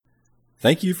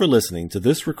Thank you for listening to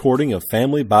this recording of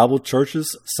Family Bible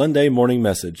Church's Sunday morning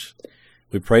message.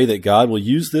 We pray that God will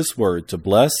use this word to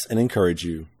bless and encourage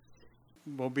you.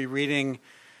 We'll be reading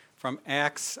from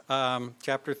Acts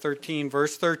chapter 13,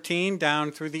 verse 13,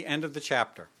 down through the end of the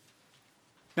chapter.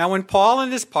 Now when Paul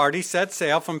and his party set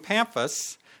sail from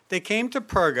Paphos, they came to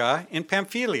Perga in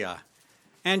Pamphylia,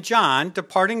 and John,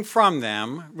 departing from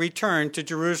them, returned to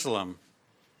Jerusalem.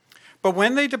 But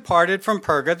when they departed from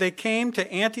Perga, they came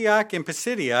to Antioch in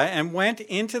Pisidia and went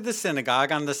into the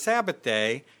synagogue on the Sabbath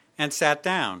day and sat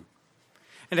down.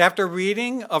 And after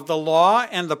reading of the law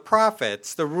and the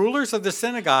prophets, the rulers of the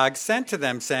synagogue sent to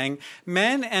them, saying,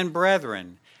 Men and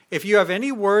brethren, if you have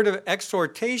any word of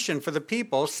exhortation for the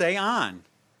people, say on.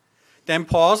 Then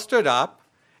Paul stood up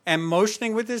and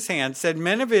motioning with his hand said,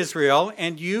 Men of Israel,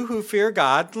 and you who fear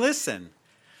God, listen.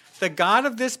 The God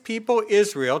of this people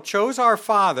Israel chose our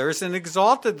fathers and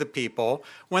exalted the people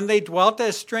when they dwelt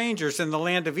as strangers in the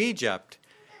land of Egypt.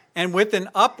 And with an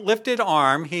uplifted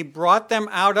arm he brought them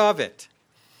out of it.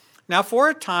 Now for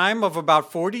a time of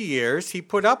about 40 years he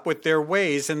put up with their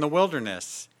ways in the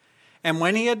wilderness. And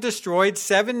when he had destroyed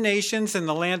 7 nations in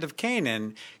the land of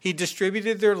Canaan, he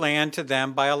distributed their land to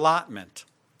them by allotment.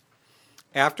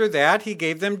 After that, he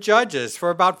gave them judges for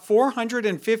about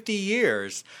 450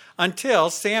 years, until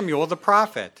Samuel the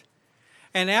prophet.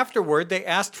 And afterward they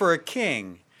asked for a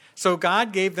king. So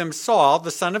God gave them Saul,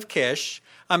 the son of Kish,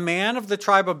 a man of the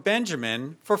tribe of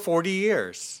Benjamin, for 40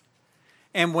 years.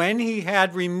 And when he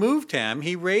had removed him,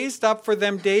 he raised up for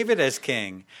them David as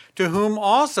king, to whom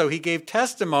also he gave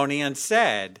testimony and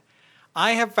said,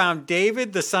 I have found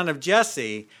David the son of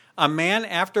Jesse, a man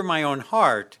after my own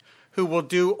heart, who will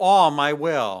do all my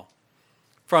will.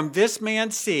 From this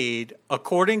man's seed,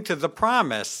 according to the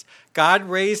promise, God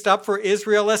raised up for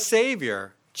Israel a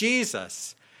Savior,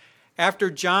 Jesus. After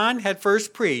John had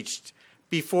first preached,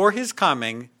 before his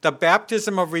coming, the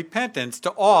baptism of repentance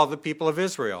to all the people of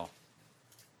Israel.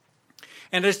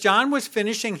 And as John was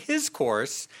finishing his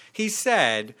course, he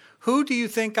said, Who do you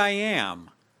think I am?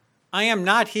 I am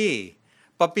not he.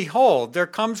 But behold, there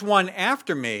comes one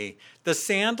after me, the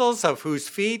sandals of whose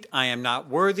feet I am not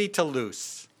worthy to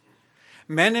loose.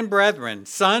 Men and brethren,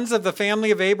 sons of the family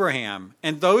of Abraham,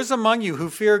 and those among you who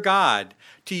fear God,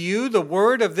 to you the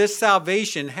word of this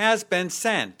salvation has been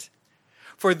sent.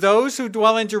 For those who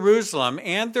dwell in Jerusalem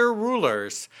and their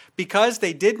rulers, because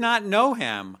they did not know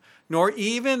him, nor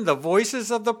even the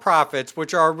voices of the prophets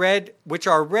which are read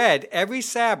every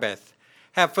Sabbath,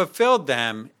 have fulfilled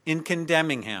them in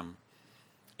condemning him.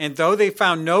 And though they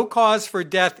found no cause for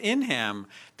death in him,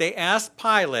 they asked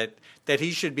Pilate that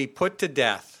he should be put to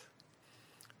death.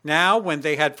 Now, when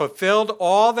they had fulfilled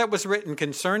all that was written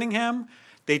concerning him,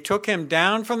 they took him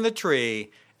down from the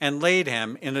tree and laid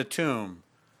him in a tomb.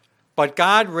 But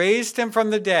God raised him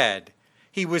from the dead.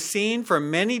 He was seen for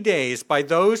many days by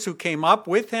those who came up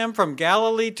with him from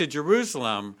Galilee to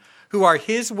Jerusalem, who are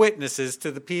his witnesses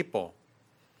to the people.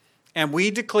 And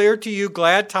we declare to you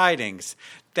glad tidings,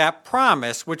 that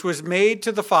promise which was made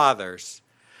to the fathers.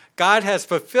 God has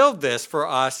fulfilled this for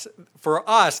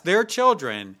us, their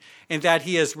children, in that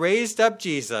he has raised up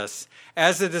Jesus,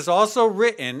 as it is also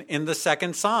written in the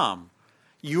 2nd Psalm.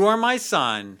 You are my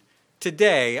son,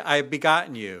 today I have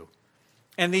begotten you.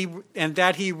 And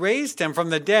that he raised him from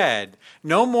the dead,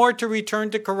 no more to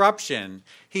return to corruption.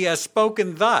 He has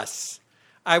spoken thus,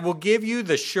 I will give you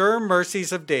the sure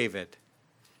mercies of David.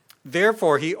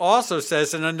 Therefore, he also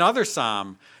says in another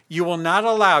psalm, you will not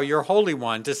allow your Holy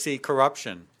One to see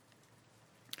corruption.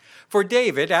 For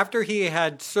David, after he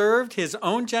had served his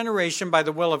own generation by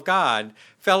the will of God,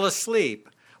 fell asleep,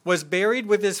 was buried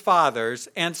with his fathers,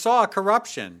 and saw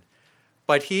corruption.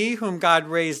 But he whom God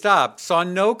raised up saw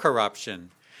no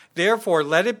corruption. Therefore,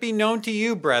 let it be known to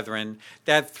you, brethren,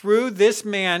 that through this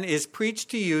man is preached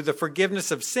to you the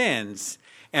forgiveness of sins,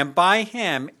 and by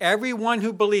him everyone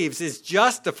who believes is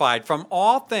justified from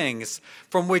all things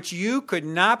from which you could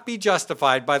not be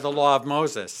justified by the law of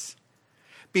Moses.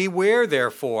 Beware,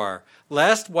 therefore,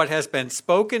 lest what has been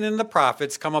spoken in the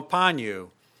prophets come upon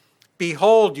you.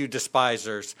 Behold, you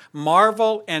despisers,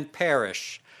 marvel and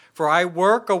perish. For I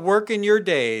work a work in your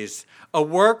days, a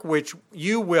work which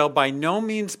you will by no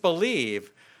means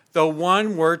believe, though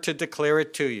one were to declare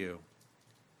it to you.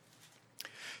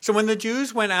 So when the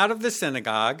Jews went out of the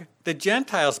synagogue, the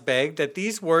Gentiles begged that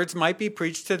these words might be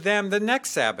preached to them the next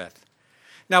Sabbath.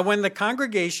 Now when the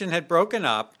congregation had broken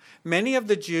up, many of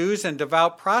the Jews and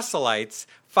devout proselytes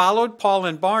followed Paul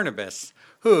and Barnabas,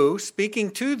 who,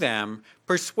 speaking to them,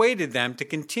 persuaded them to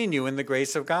continue in the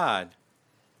grace of God.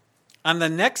 On the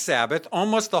next Sabbath,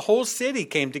 almost the whole city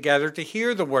came together to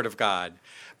hear the word of God.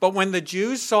 But when the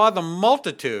Jews saw the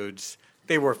multitudes,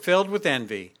 they were filled with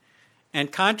envy,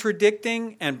 and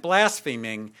contradicting and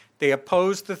blaspheming, they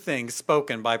opposed the things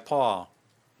spoken by Paul.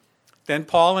 Then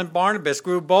Paul and Barnabas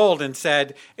grew bold and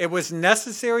said, "It was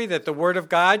necessary that the word of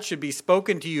God should be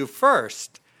spoken to you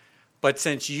first, but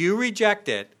since you reject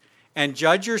it and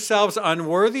judge yourselves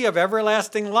unworthy of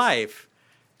everlasting life,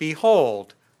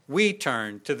 behold, we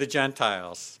turn to the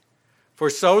Gentiles. For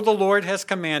so the Lord has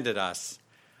commanded us,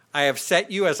 I have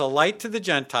set you as a light to the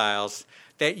Gentiles,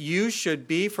 that you should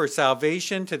be for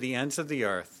salvation to the ends of the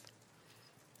earth."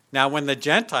 Now when the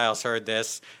Gentiles heard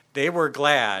this, they were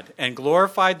glad and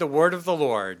glorified the word of the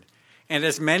Lord, and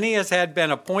as many as had been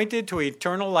appointed to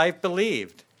eternal life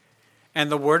believed.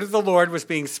 And the word of the Lord was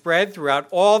being spread throughout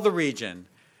all the region.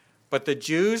 But the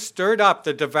Jews stirred up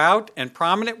the devout and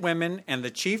prominent women and the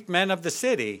chief men of the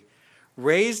city,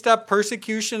 raised up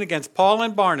persecution against Paul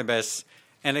and Barnabas,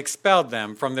 and expelled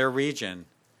them from their region.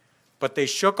 But they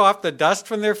shook off the dust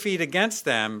from their feet against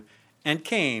them and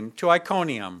came to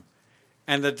Iconium.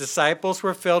 And the disciples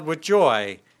were filled with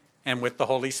joy and with the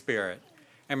Holy Spirit.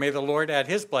 And may the Lord add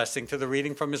his blessing to the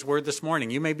reading from his word this morning.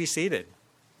 You may be seated.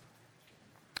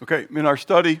 Okay, in our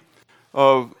study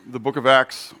of the book of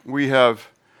Acts, we have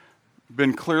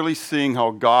been clearly seeing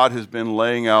how God has been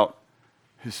laying out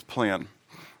his plan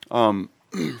from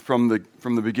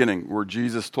the beginning, where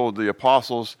Jesus told the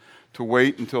apostles to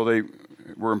wait until they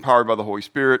were empowered by the Holy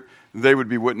Spirit. They would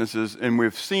be witnesses, and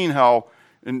we've seen how,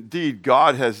 indeed,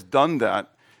 God has done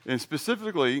that. And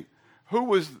specifically, who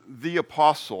was the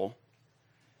apostle,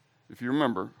 if you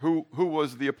remember, who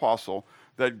was the apostle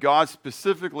that God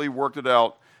specifically worked it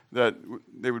out that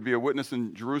they would be a witness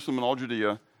in Jerusalem and all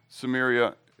Judea,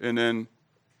 Samaria, and then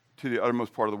to the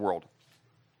uttermost part of the world?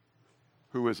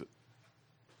 Who is it?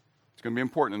 It's going to be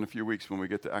important in a few weeks when we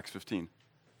get to Acts 15.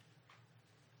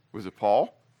 Was it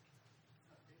Paul?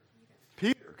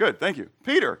 Peter. Good, thank you.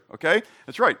 Peter, okay?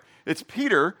 That's right. It's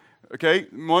Peter, okay,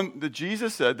 one that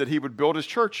Jesus said that he would build his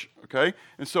church, okay?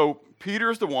 And so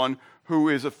Peter is the one who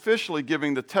is officially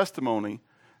giving the testimony,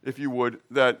 if you would,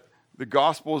 that the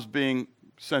gospel is being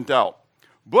sent out.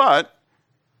 But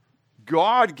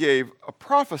God gave a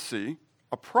prophecy,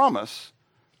 a promise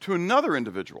to another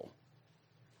individual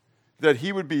that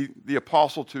he would be the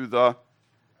apostle to the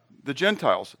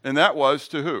Gentiles. And that was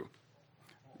to who?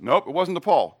 Nope, it wasn't to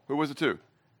Paul. Who was it to?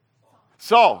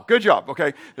 Saul. Good job.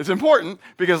 Okay. It's important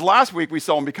because last week we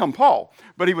saw him become Paul,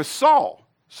 but he was Saul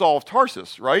of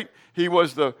Tarsus, right? He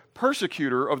was the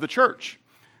persecutor of the church,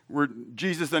 where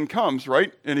Jesus then comes,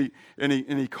 right? And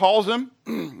he calls him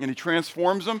and he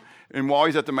transforms him. And while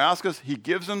he's at Damascus, he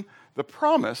gives him the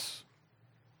promise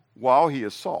while he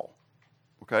is Saul.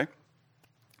 Okay? A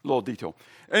little detail.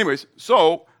 Anyways,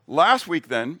 so last week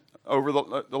then, over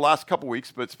the last couple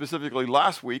weeks, but specifically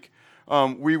last week,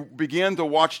 we began to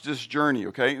watch this journey,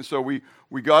 okay? And so we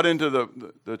got into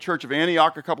the church of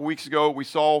Antioch a couple weeks ago. We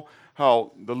saw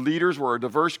how the leaders were a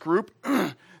diverse group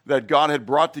that God had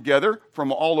brought together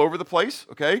from all over the place,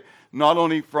 okay? Not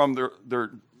only from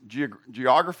their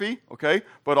geography, okay,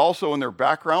 but also in their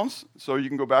backgrounds. So you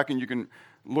can go back and you can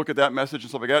look at that message and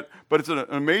stuff like that. But it's an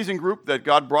amazing group that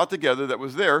God brought together that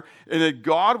was there, and that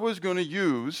God was going to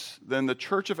use then the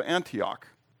church of Antioch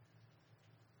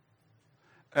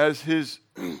as his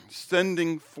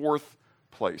sending forth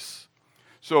place.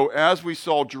 So as we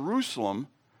saw Jerusalem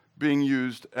being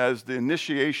used as the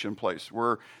initiation place,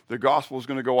 where the gospel is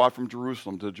going to go out from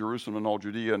Jerusalem to Jerusalem and all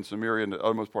Judea and Samaria and the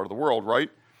uttermost part of the world,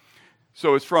 right?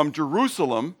 So it's from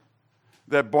Jerusalem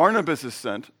that Barnabas is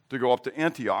sent to go up to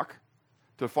Antioch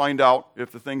to find out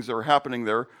if the things that are happening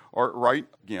there are right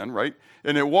again, right?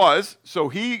 And it was, so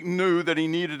he knew that he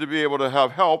needed to be able to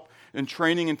have help in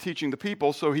training and teaching the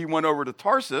people, so he went over to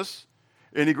Tarsus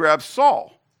and he grabs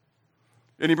Saul.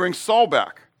 And he brings Saul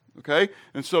back, okay?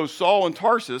 And so Saul and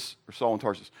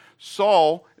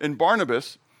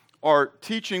Barnabas are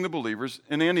teaching the believers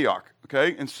in Antioch,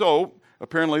 okay? And so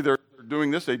apparently they're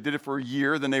doing this. They did it for a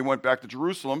year. Then they went back to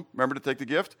Jerusalem, remember, to take the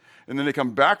gift. And then they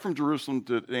come back from Jerusalem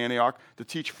to Antioch to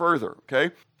teach further,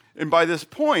 okay? And by this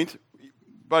point,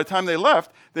 by the time they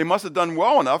left, they must have done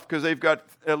well enough because they've got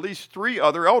at least 3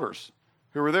 other elders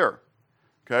who were there,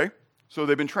 okay? So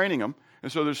they've been training them.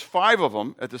 And so there's 5 of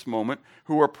them at this moment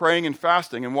who are praying and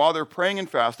fasting. And while they're praying and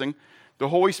fasting, the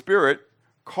Holy Spirit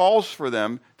calls for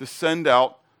them to send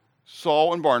out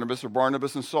Saul and Barnabas, or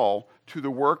Barnabas and Saul, to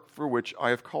the work for which I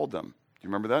have called them. Do you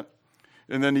remember that?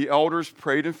 And then the elders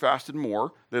prayed and fasted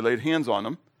more. They laid hands on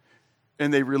them,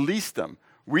 and they released them.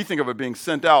 We think of it being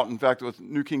sent out. In fact, with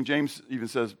New King James even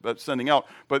says about sending out,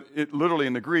 but it literally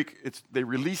in the Greek, they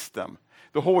released them.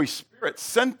 The Holy Spirit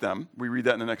sent them. We read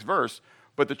that in the next verse,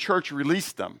 but the church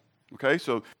released them. Okay,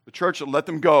 so the church let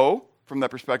them go from that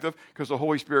perspective because the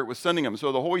Holy Spirit was sending them.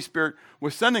 So the Holy Spirit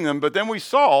was sending them, but then we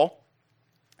saw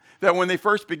that when they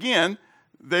first began,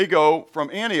 they go from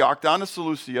Antioch down to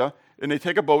Seleucia, and they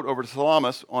take a boat over to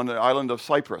Salamis on the island of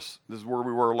Cyprus. This is where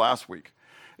we were last week.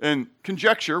 And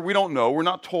conjecture, we don't know. We're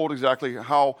not told exactly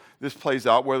how this plays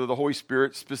out, whether the Holy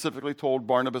Spirit specifically told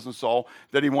Barnabas and Saul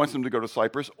that he wants them to go to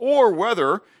Cyprus, or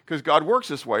whether, because God works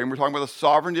this way, and we're talking about the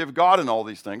sovereignty of God and all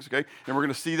these things, okay? And we're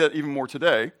going to see that even more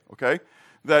today, okay?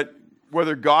 That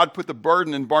whether God put the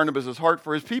burden in Barnabas' heart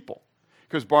for his people.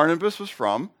 Because Barnabas was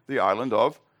from the island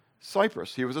of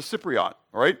Cyprus. He was a Cypriot,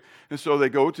 all right? And so they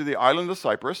go to the island of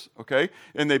Cyprus, okay?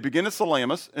 And they begin at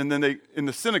Salamis, and then they, in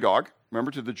the synagogue,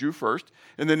 remember, to the Jew first,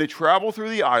 and then they travel through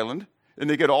the island, and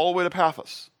they get all the way to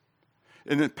Paphos.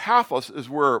 And then Paphos is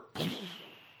where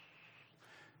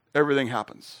everything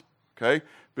happens, okay?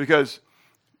 Because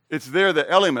it's there that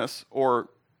Elymas, or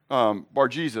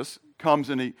Bar-Jesus, comes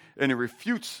and he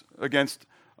refutes against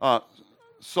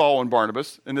Saul and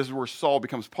Barnabas, and this is where Saul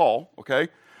becomes Paul, okay?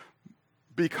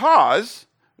 Because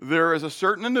there is a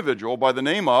certain individual by the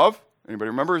name of, anybody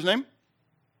remember his name?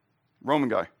 Roman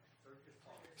guy.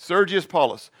 Sergius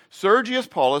Paulus. Sergius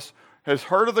Paulus has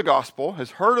heard of the gospel,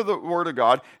 has heard of the word of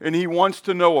God, and he wants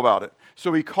to know about it.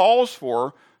 So he calls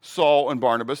for Saul and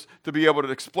Barnabas to be able to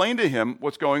explain to him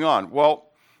what's going on. Well,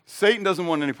 Satan doesn't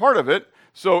want any part of it,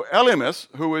 so Elymas,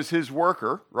 who is his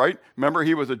worker, right? Remember,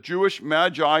 he was a Jewish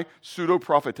magi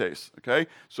pseudo-prophetes, okay?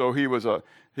 So he was a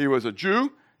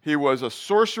Jew, he was a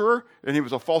sorcerer, and he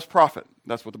was a false prophet.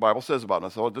 That's what the Bible says about him.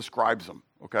 That's how it describes him,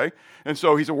 okay? And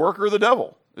so he's a worker of the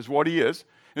devil, is what he is.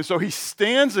 And so he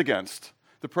stands against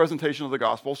the presentation of the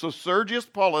gospel. So Sergius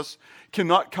Paulus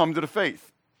cannot come to the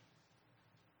faith.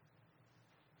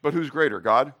 But who's greater,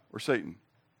 God or Satan?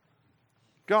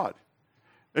 God.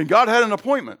 And God had an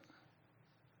appointment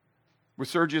with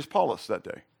Sergius Paulus that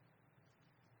day.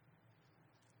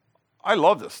 I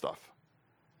love this stuff.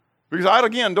 Because I,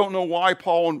 again, don't know why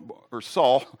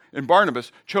Saul and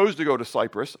Barnabas chose to go to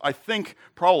Cyprus. I think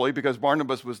probably because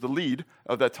Barnabas was the lead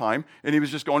of that time, and he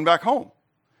was just going back home.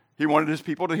 He wanted his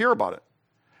people to hear about it.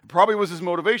 It probably was his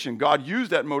motivation. God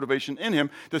used that motivation in him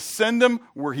to send him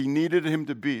where he needed him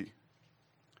to be.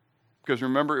 Because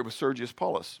remember, it was Sergius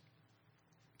Paulus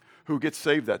who gets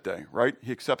saved that day, right?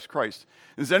 He accepts Christ.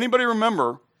 Does anybody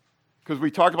remember, because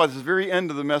we talked about this at the very end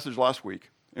of the message last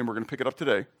week, and we're going to pick it up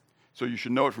today, so you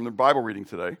should know it from the Bible reading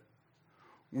today.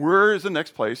 Where is the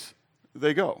next place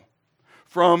they go?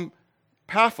 From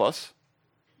Paphos,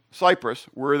 Cyprus,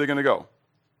 where are they going to go?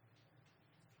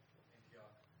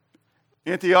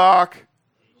 Antioch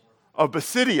of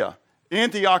Pisidia.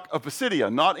 Antioch of Pisidia,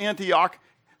 not Antioch,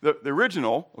 the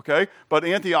original, okay, but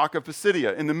Antioch of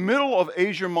Pisidia, in the middle of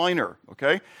Asia Minor,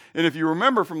 okay? And if you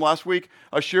remember from last week,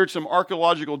 I shared some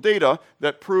archaeological data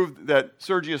that proved that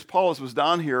Sergius Paulus was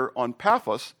down here on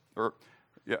Patmos,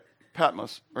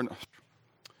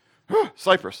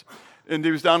 Cyprus. And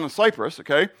he was down in Cyprus,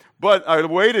 okay? But I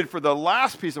waited for the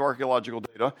last piece of archaeological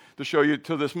data to show you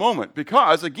to this moment.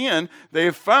 Because, again, they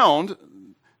have found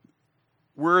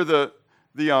where the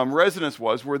residence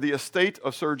was, where the estate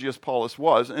of Sergius Paulus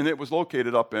was, and it was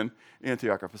located up in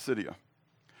Antioch of Pisidia.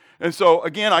 And so,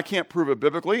 again, I can't prove it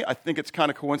biblically. I think it's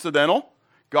kind of coincidental.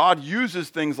 God uses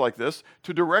things like this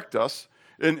to direct us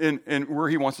in where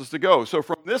he wants us to go. So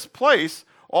from this place,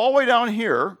 all the way down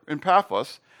here in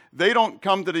Paphos, they don't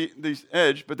come to the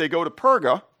edge, but they go to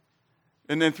Perga,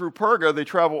 and then through Perga, they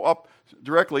travel up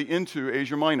directly into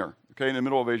Asia Minor, okay, in the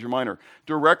middle of Asia Minor,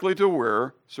 directly to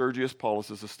where Sergius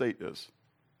Paulus' estate is.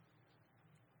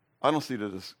 I don't see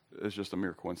that as just a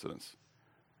mere coincidence.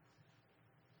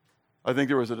 I think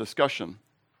there was a discussion,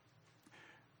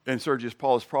 and Sergius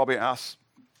Paulus probably asked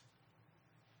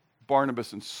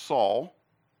Barnabas and Saul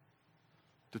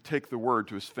to take the word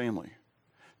to his family.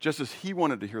 Just as he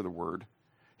wanted to hear the word,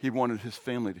 he wanted his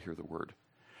family to hear the word.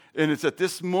 And it's at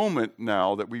this moment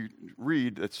now that we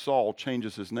read that Saul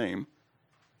changes his name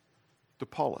to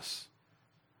Paulus.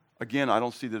 Again, I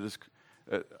don't see that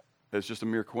as just a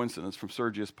mere coincidence. From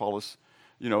Sergius Paulus,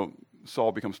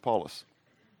 Saul becomes Paulus.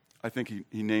 I think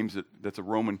he names it, that's a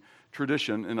Roman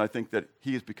tradition, and I think that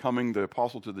he is becoming the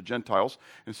apostle to the Gentiles,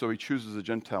 and so he chooses a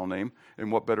Gentile name,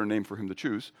 and what better name for him to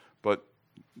choose, but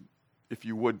if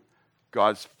you would,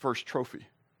 God's first trophy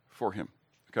for him,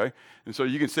 okay? And so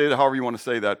you can say that however you want to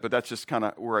say that, but that's just kind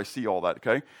of where I see all that,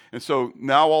 okay? And so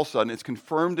now all of a sudden it's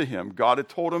confirmed to him. God had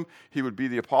told him he would be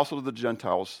the apostle to the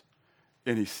Gentiles,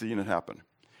 and he's seeing it happen.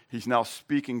 He's now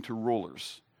speaking to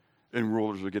rulers, and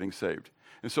rulers are getting saved.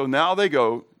 And so now they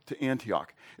go to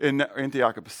Antioch, in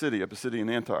Antioch of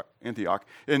Pisidian Antioch.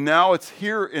 And now it's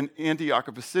here in Antioch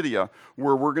of Pisidia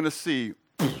where we're going to see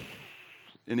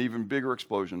an even bigger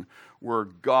explosion where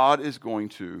God is going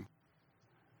to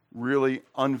really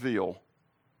unveil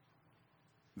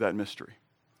that mystery,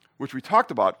 which we talked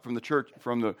about from the church,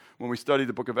 when we studied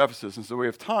the book of Ephesus. And so we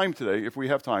have time today, if we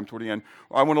have time toward the end,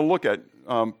 I want to look at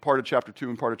part of chapter 2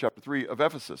 and part of chapter 3 of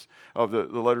Ephesus, of the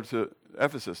letter to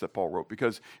Ephesus that Paul wrote,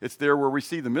 because it's there where we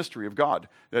see the mystery of God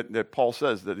that Paul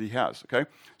says that he has, okay?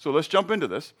 So let's jump into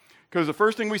this, because the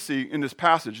first thing we see in this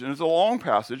passage, and it's a long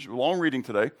passage, a long reading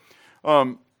today,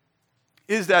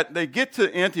 is that they get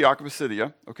to Antioch of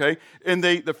Pisidia, okay? And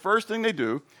the first thing they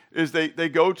do is they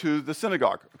go to the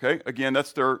synagogue, okay? Again,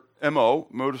 that's their MO,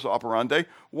 modus operandi.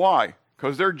 Why?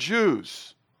 Because they're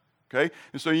Jews, okay?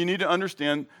 And so you need to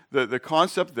understand the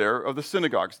concept there of the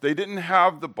synagogues. They didn't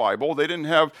have the Bible. They didn't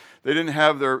have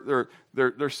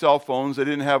their cell phones. They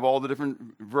didn't have all the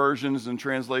different versions and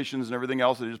translations and everything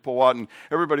else. They just pull out and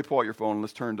everybody pull out your phone and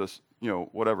let's turn to,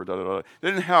 whatever, da-da-da.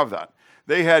 They didn't have that.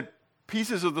 They had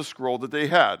pieces of the scroll that they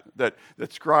had, that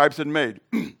scribes had made.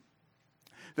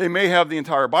 They may have the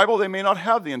entire Bible. They may not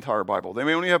have the entire Bible. They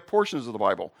may only have portions of the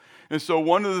Bible. And so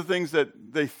one of the things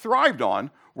that they thrived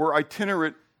on were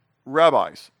itinerant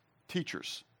rabbis,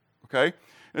 teachers, okay?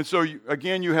 And so,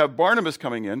 again, you have Barnabas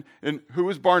coming in. And who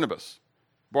is Barnabas?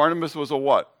 Barnabas was a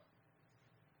what?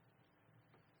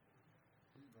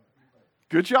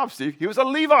 Good job, Steve. He was a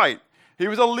Levite. He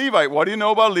was a Levite. What do you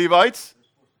know about Levites?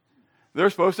 They're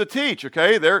supposed to teach,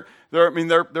 okay? They're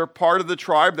part of the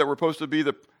tribe that were supposed to be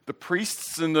the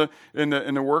priests and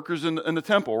the workers in the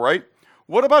temple, right?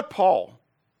 What about Paul,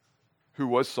 who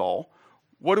was Saul?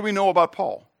 What do we know about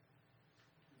Paul?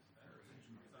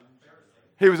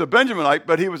 He was a Benjaminite,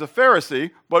 but he was a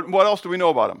Pharisee. But what else do we know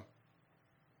about him?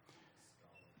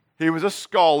 He was a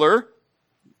scholar.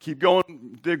 Keep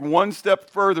going, dig one step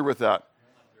further with that.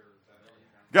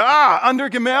 Under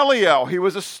Gamaliel. He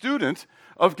was a student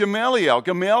of Gamaliel.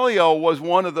 Gamaliel was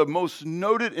one of the most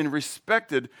noted and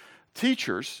respected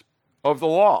teachers of the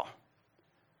law.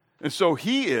 And so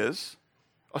he is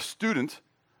a student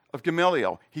of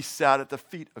Gamaliel. He sat at the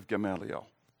feet of Gamaliel.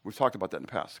 We've talked about that in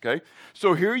the past, okay?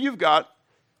 So here you've got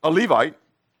a Levite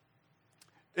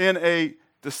and a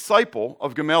disciple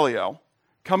of Gamaliel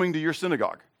coming to your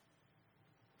synagogue,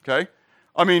 okay?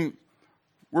 I mean,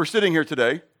 we're sitting here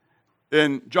today,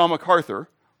 and John MacArthur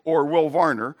or Will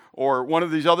Varner or one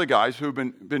of these other guys who've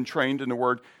been trained in the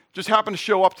Word just happened to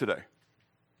show up today.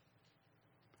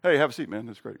 Hey, have a seat, man.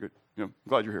 That's great. Good. I'm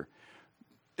glad you're here.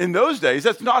 In those days,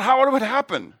 that's not how it would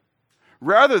happen.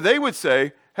 Rather, they would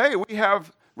say, hey, we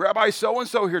have Rabbi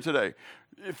so-and-so here today.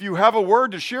 If you have a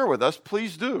word to share with us,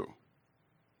 please do.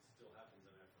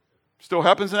 Still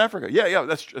happens in Africa. Yeah,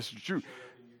 that's true.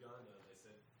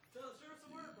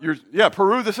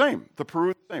 Peru the same.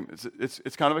 Peru the same.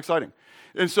 It's kind of exciting.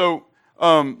 And so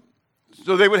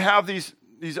they would have these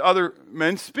other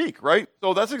men speak, right?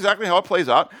 So that's exactly how it plays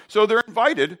out. So they're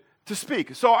invited to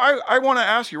speak. So I want to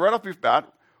ask you right off the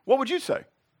bat, what would you say?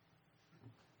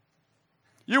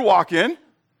 You walk in.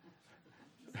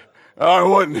 I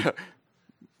wouldn't.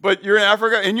 But you're in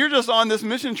Africa, and you're just on this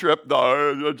mission trip.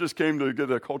 I just came to get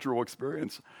a cultural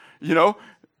experience,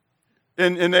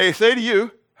 And they say to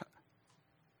you,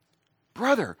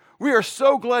 brother, we are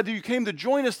so glad that you came to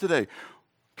join us today.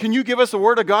 Can you give us a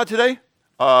word of God today?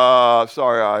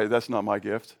 Sorry, that's not my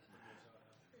gift.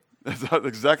 That's not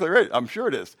exactly right. I'm sure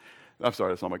it is. I'm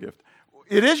sorry, that's not my gift.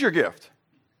 It is your gift.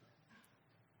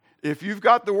 If you've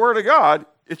got the word of God,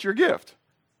 it's your gift.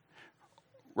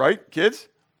 Right, kids?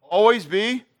 Always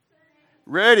be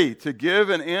ready to give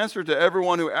an answer to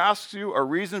everyone who asks you a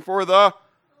reason for the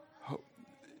hope.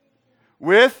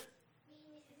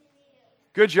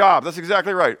 Good job. That's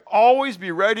exactly right. Always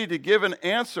be ready to give an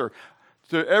answer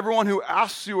to everyone who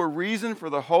asks you a reason for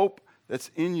the hope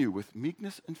that's in you with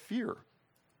meekness and fear.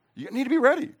 You need to be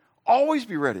ready. Always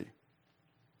be ready.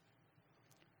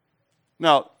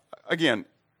 Now, again,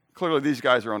 clearly these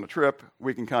guys are on a trip.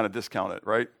 We can kind of discount it,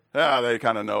 right? They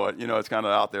kind of know it. It's kind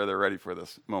of out there. They're ready for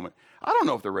this moment. I don't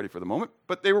know if they're ready for the moment,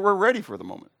 but they were ready for the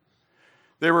moment.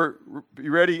 They were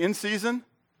ready in season,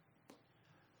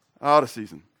 out of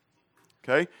season.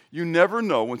 Okay? You never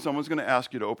know when someone's going to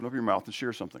ask you to open up your mouth and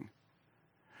share something.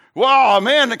 Wow,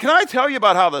 man, can I tell you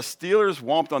about how the Steelers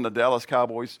whomped on the Dallas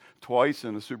Cowboys twice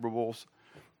in the Super Bowls?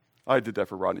 I did that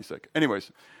for Rodney's sake.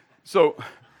 Anyways, so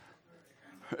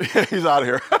he's out of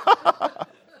here.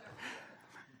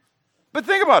 But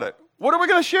think about it. What are we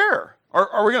going to share?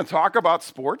 Are we going to talk about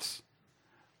sports?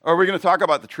 Are we going to talk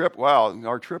about the trip? Wow,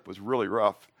 our trip was really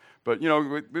rough. But,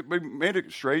 we made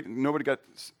it straight. And nobody got,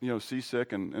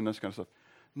 seasick and this kind of stuff.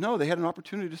 No, they had an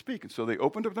opportunity to speak. And so they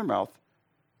opened up their mouth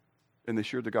and they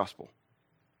shared the gospel.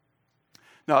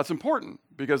 Now, it's important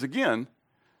because, again,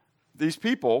 these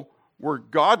people were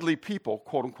godly people,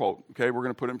 quote unquote. Okay, we're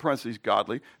going to put it in parentheses,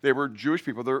 godly. They were Jewish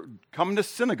people. They're coming to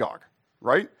synagogue,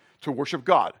 right, to worship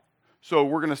God. So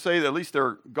we're going to say that at least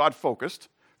they're God-focused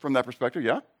from that perspective,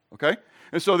 yeah? Okay?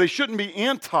 And so they shouldn't be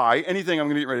anti anything I'm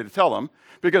going to get ready to tell them,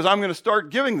 because I'm going to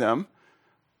start giving them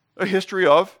a history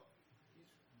of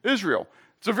Israel.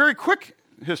 It's a very quick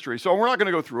history, so we're not going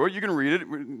to go through it. You can read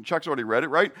it. Chuck's already read it,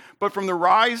 right? But from the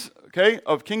rise, okay,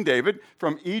 of King David,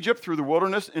 from Egypt through the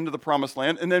wilderness into the promised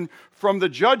land, and then from the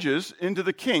judges into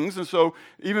the kings. And so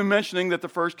even mentioning that the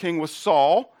first king was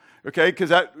Saul, okay, because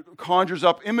that conjures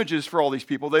up images for all these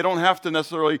people. They don't have to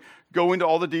necessarily go into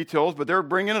all the details, but they're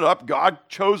bringing it up. God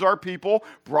chose our people,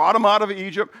 brought them out of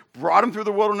Egypt, brought them through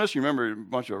the wilderness. You remember a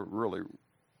bunch of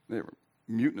they were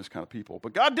mutinous kind of people.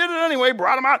 But God did it anyway,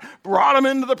 brought them out, brought them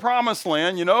into the promised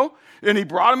land, you know. And he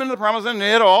brought them into the promised land, and they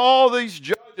had all these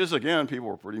judges. Again, people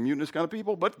were pretty mutinous kind of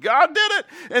people, but God did it.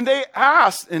 And they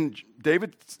asked, and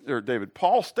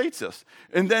Paul states this,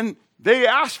 and then they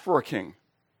asked for a king.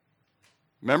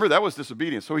 Remember, that was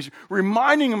disobedience. So he's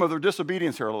reminding them of their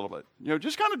disobedience here a little bit. You know,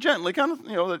 just kind of gently, kind of,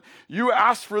 you know, that you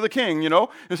asked for the king, you know.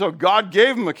 And so God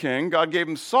gave him a king. God gave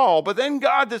him Saul. But then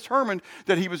God determined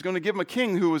that he was going to give him a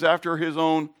king who was after his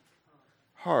own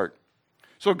heart.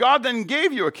 So God then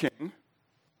gave you a king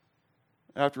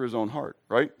after his own heart,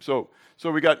 right? So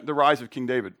we got the rise of King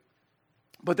David.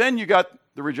 But then you got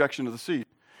the rejection of the seed.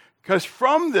 Because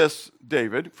from this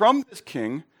David, from this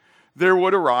king, there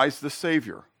would arise the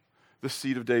Savior, the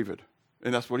seed of David.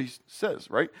 And that's what he says,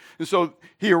 right? And so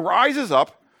he arises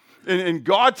up, and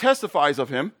God testifies of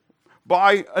him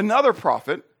by another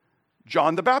prophet,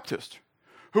 John the Baptist,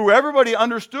 who everybody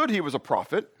understood he was a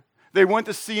prophet. They went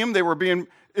to see him. They were being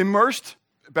immersed,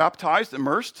 baptized,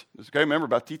 immersed. Okay, remember,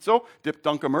 baptizo, dip,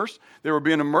 dunk, immerse. They were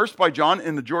being immersed by John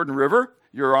in the Jordan River,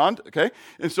 Euron, okay?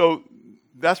 And so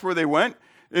that's where they went.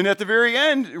 And at the very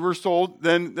end, we're told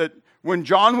then that when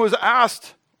John was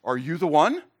asked, "Are you the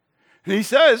one?" And he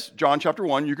says, John chapter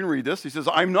 1, you can read this. He says,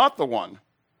 "I'm not the one,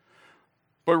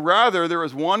 but rather there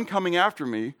is one coming after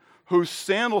me whose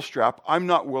sandal strap I'm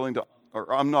not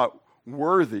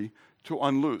worthy to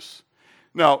unloose."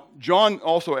 Now, John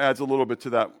also adds a little bit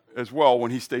to that as well when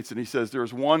he states it. He says, "There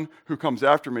is one who comes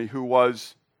after me who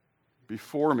was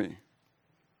before me."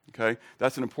 Okay?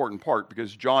 That's an important part,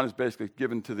 because John is basically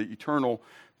given to the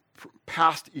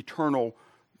past eternal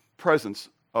presence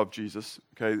of Jesus.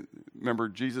 Okay, remember,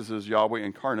 Jesus is Yahweh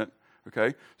incarnate.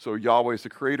 Okay, so Yahweh is the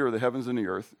creator of the heavens and the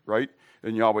earth, right?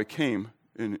 And Yahweh came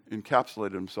and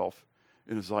encapsulated himself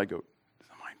in a zygote. It's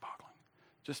mind-boggling,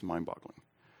 just mind-boggling.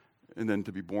 And then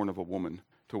to be born of a woman,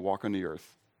 to walk on the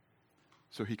earth,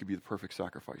 so he could be the perfect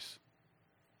sacrifice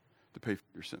to pay for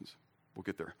your sins. We'll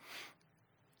get there.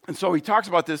 And so he talks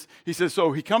about this. He says,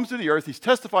 so he comes to the earth. He's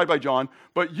testified by John,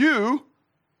 but your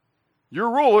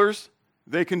rulers,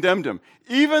 they condemned him,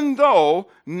 even though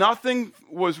nothing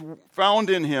was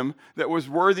found in him that was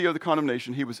worthy of the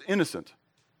condemnation. He was innocent,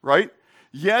 right?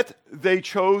 Yet they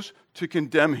chose to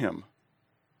condemn him.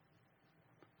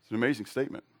 It's an amazing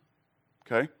statement,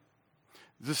 okay?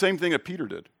 It's the same thing that Peter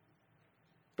did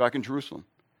back in Jerusalem,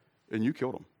 and you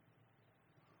killed him.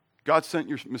 God sent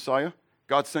your Messiah.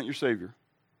 God sent your Savior.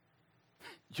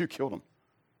 You killed him.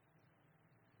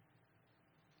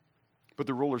 But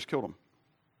the rulers killed him.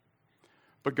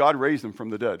 But God raised him from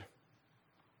the dead.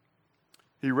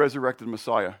 He resurrected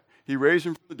Messiah. He raised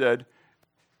him from the dead.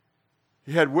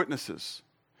 He had witnesses.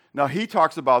 Now, he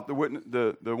talks about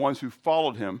the ones who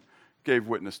followed him gave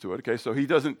witness to it. Okay, so he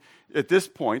doesn't, at this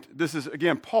point, this is,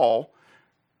 again, Paul.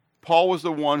 Paul was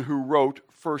the one who wrote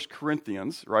 1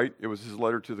 Corinthians, right? It was his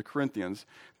letter to the Corinthians.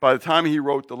 By the time he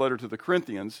wrote the letter to the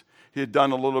Corinthians, he had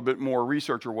done a little bit more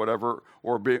research or whatever,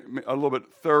 or a little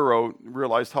bit thorough,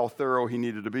 realized how thorough he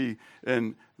needed to be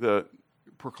in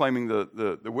proclaiming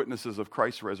the witnesses of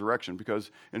Christ's resurrection.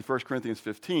 Because in 1 Corinthians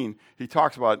 15, he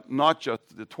talks about not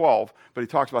just the 12, but he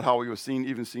talks about how he was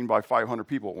even seen by 500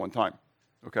 people at one time.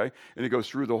 Okay? And he goes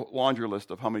through the laundry list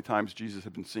of how many times Jesus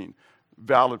had been seen.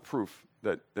 Valid proof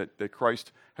that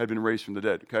Christ had been raised from the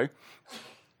dead, okay?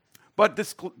 But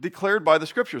this declared by the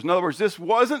Scriptures. In other words, this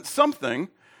wasn't something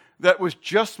that was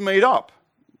just made up,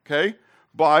 okay,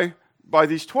 by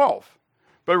these 12.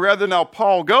 But rather now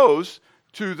Paul goes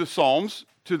to the Psalms,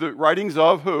 to the writings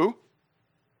of who?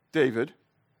 David.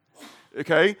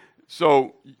 Okay?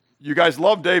 So you guys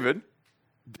love David.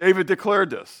 David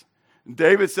declared this.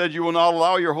 David said, "You will not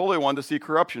allow your Holy One to see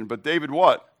corruption." But David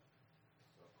what?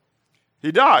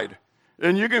 He died.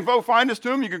 And you can go find his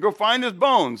tomb, you can go find his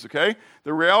bones, okay?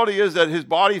 The reality is that his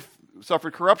body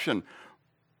suffered corruption.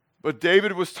 But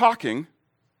David was talking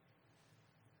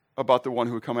about the one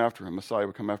who would come after him, Messiah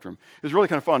would come after him. It's really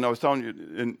kind of fun. I was telling you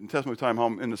in Testimony Time how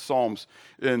I'm in the Psalms,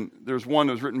 and there's one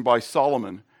that was written by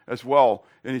Solomon as well,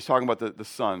 and he's talking about the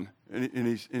Son, and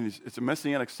it's a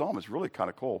messianic psalm. It's really kind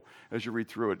of cool as you read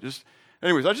through it.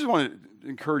 Anyways, I just want to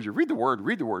encourage you, read the Word,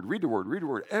 read the Word, read the Word, read the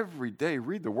Word. Every day,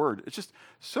 read the Word. It's just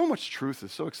so much truth.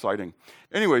 It's so exciting.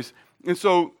 Anyways, and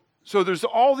so there's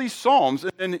all these Psalms,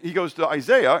 and then he goes to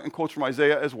Isaiah and quotes from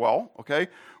Isaiah as well, okay?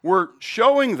 We're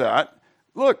showing that,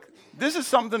 look, this is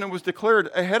something that was declared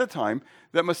ahead of time,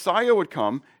 that Messiah would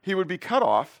come, he would be cut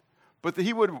off, but that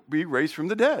he would be raised from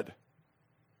the dead.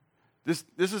 This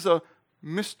is a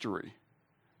mystery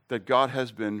that God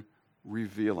has been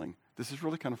revealing. This is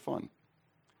really kind of fun.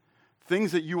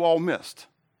 Things that you all missed.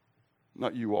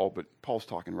 Not you all, but Paul's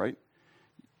talking, right?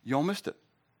 You all missed it.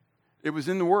 It was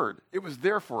in the Word. It was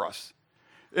there for us.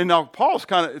 And now it's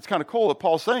kind of cool that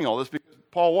Paul's saying all this, because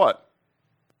Paul what?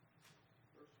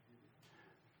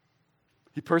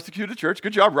 He persecuted the church.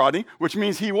 Good job, Rodney. Which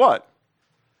means he what?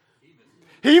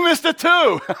 He missed it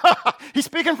too. He's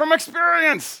speaking from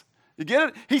experience. You get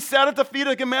it? He sat at the feet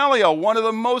of Gamaliel, one of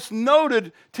the most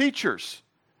noted teachers.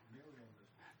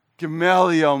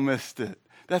 Gamaliel missed it.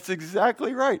 That's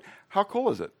exactly right. How cool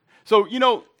is it? So,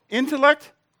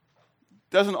 intellect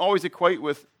doesn't always equate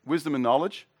with wisdom and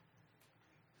knowledge.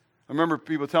 I remember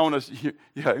people telling us,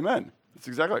 yeah, amen. That's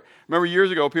exactly right. Remember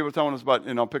years ago, people telling us about,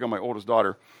 and I'll pick on my oldest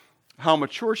daughter, how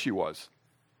mature she was.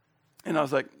 And I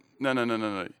was like,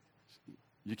 no.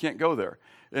 You can't go there.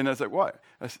 And I was like, what?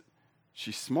 I said,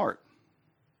 she's smart.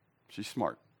 She's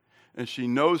smart. And she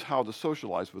knows how to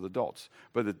socialize with adults,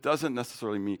 but it doesn't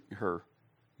necessarily make her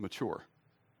mature.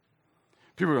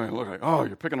 People are going to look like, oh,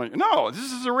 you're picking on... No,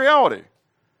 this is a reality.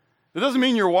 It doesn't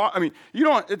mean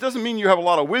it doesn't mean you have a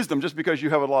lot of wisdom just because you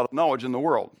have a lot of knowledge in the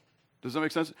world. Does that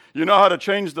make sense? You know how to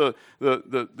change the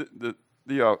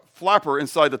flapper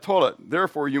inside the toilet.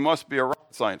 Therefore, you must be a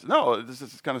rocket scientist. No, this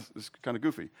is kind of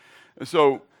goofy. And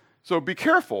so be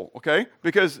careful, okay?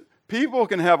 Because people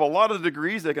can have a lot of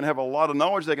degrees, they can have a lot of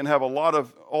knowledge, they can have a lot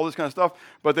of all this kind of stuff,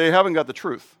 but they haven't got the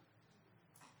truth.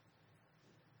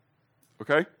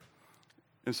 Okay?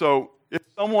 And so if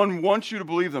someone wants you to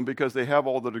believe them because they have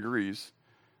all the degrees,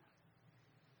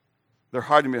 they're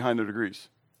hiding behind their degrees.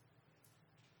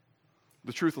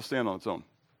 The truth will stand on its own.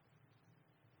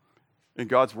 And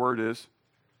God's word is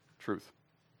truth.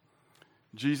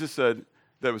 Jesus said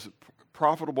that it was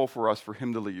profitable for us for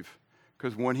him to leave,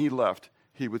 because when he left,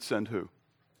 he would send who?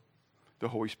 The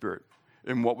Holy Spirit.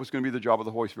 And what was going to be the job of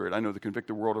the Holy Spirit? I know to convict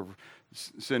the world of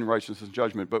sin, righteousness, and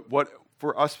judgment, but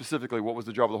for us specifically, what was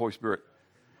the job of the Holy Spirit?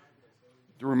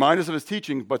 To remind us of his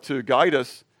teaching, but to guide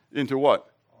us into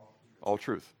what? All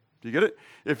truth. Do you get it?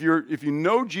 If you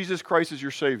know Jesus Christ as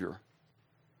your Savior,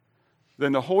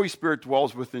 then the Holy Spirit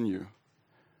dwells within you.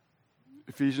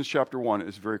 Ephesians chapter 1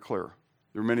 is very clear.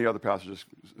 There are many other passages,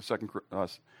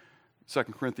 2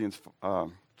 Corinthians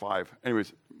 5.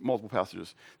 Anyways, multiple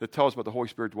passages that tell us about the Holy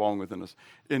Spirit dwelling within us.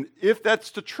 And if that's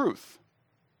the truth,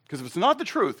 because if it's not the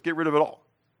truth, get rid of it all.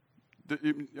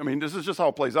 I mean, this is just how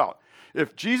it plays out.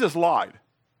 If Jesus lied,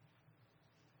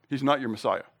 he's not your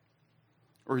Messiah.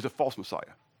 Or he's a false Messiah.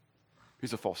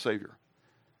 He's a false Savior.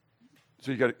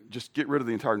 So you got to just get rid of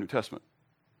the entire New Testament.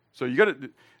 So you got to,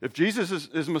 if Jesus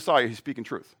is Messiah, he's speaking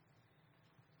truth.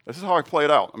 This is how I play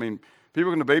it out. I mean,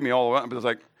 people can debate me all the way, but it's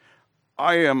like,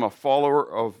 I am a follower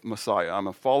of Messiah. I'm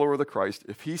a follower of the Christ.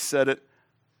 If he said it,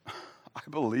 I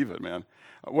believe it, man.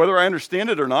 Whether I understand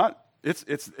it or not, it's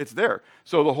there.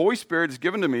 So the Holy Spirit is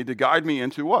given to me to guide me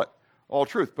into what? All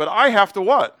truth. But I have to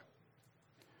what?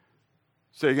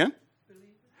 Say again?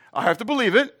 I have to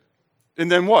believe it.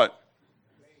 And then what?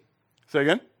 Say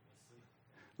again?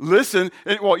 Listen,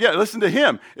 listen to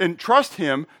him and trust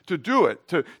him to do it,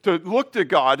 to look to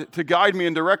God to guide me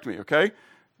and direct me, okay?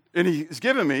 And he's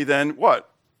given me then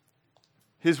what?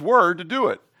 His word to do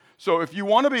it. So if you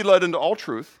want to be led into all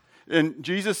truth, and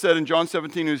Jesus said in John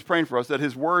 17, he was praying for us, that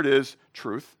his word is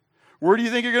truth, where do you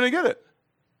think you're going to get it?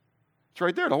 It's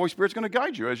right there. The Holy Spirit's going to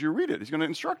guide you as you read it. He's going to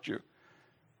instruct you.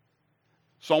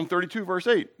 Psalm 32, verse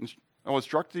 8, I will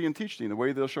instruct thee and teach thee in the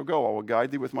way thou shalt go. I will guide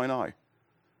thee with mine eye.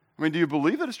 I mean, do you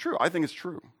believe that it's true? I think it's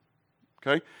true.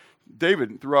 Okay?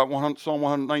 David, throughout Psalm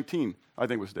 119, I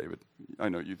think it was David. I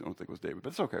know you don't think it was David, but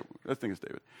it's okay. I think it's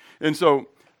David. And so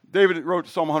David wrote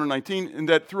Psalm 119, and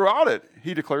that throughout it,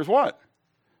 he declares what?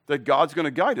 That God's going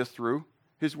to guide us through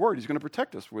his word. He's going to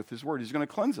protect us with his word. He's going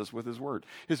to cleanse us with his word.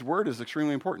 His word is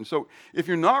extremely important. So if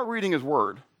you're not reading his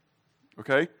word,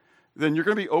 okay, then you're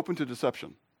going to be open to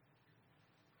deception.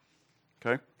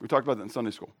 Okay? We talked about that in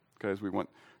Sunday school, okay, as we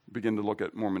begin to look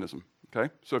at Mormonism.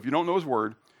 Okay? So if you don't know his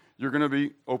word, you're going to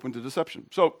be open to deception.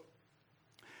 So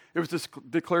It was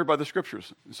declared by the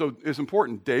Scriptures. So it's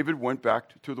important. David went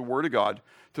back to the Word of God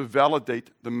to validate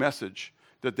the message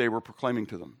that they were proclaiming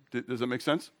to them. Does that make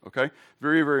sense? Okay?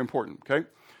 Very, very important. Okay?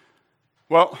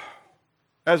 Well,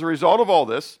 as a result of all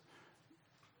this,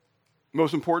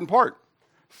 most important part,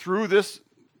 through this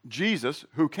Jesus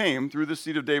who came, through the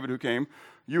seed of David who came,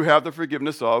 you have the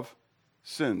forgiveness of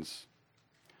sins.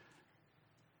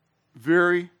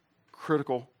 Very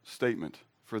critical statement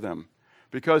for them.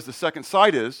 Because the second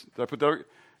side is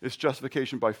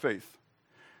justification by faith.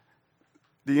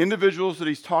 The individuals that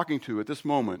he's talking to at this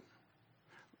moment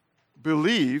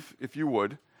believe, if you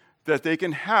would, that they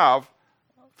can have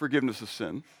forgiveness of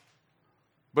sin,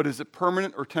 but is it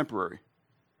permanent or temporary?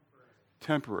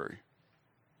 Temporary.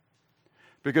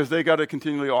 Because they got to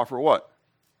continually offer what?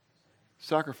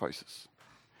 Sacrifices.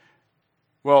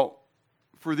 Well,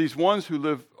 for these ones who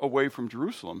live away from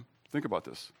Jerusalem, think about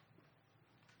this.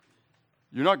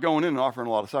 You're not going in and offering a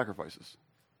lot of sacrifices.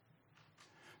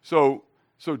 So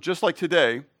just like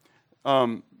today,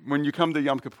 when you come to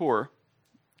Yom Kippur,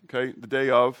 okay, the day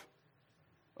of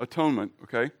atonement,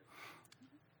 okay,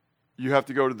 you have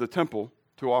to go to the temple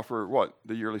to offer what?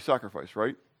 The yearly sacrifice,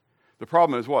 right? The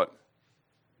problem is what?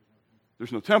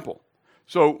 There's no temple.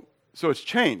 So it's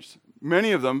changed.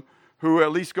 Many of them who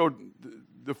at least go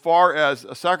the far as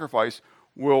a sacrifice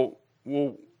will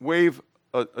wave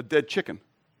a dead chicken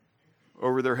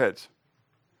over their heads.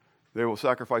 They will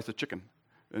sacrifice a chicken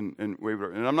and wave it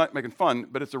over. And I'm not making fun,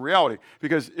 but it's a reality.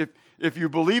 Because if you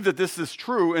believe that this is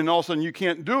true and all of a sudden you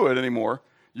can't do it anymore,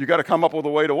 you got to come up with a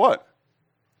way to what?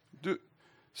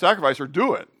 Sacrifice or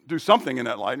do it. Do something in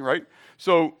that line, right?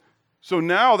 So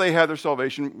now they have their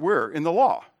salvation where? In the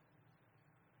law.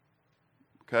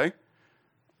 Okay?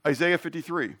 Isaiah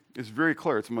 53 is very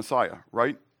clear. It's Messiah,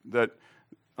 right? That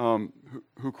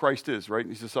who Christ is, right?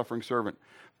 He's a suffering servant.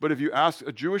 But if you ask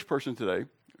a Jewish person today,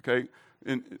 okay,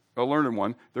 a learned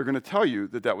one, they're going to tell you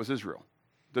that was Israel.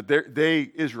 That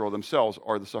they, Israel themselves,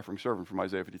 are the suffering servant from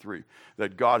Isaiah 53.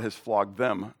 That God has flogged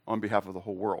them on behalf of the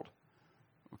whole world.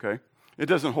 Okay? It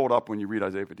doesn't hold up when you read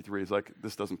Isaiah 53. It's like,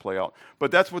 this doesn't play out.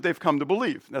 But that's what they've come to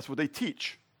believe. That's what they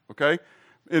teach. Okay?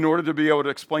 In order to be able to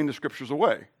explain the Scriptures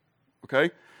away.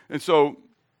 Okay? And so,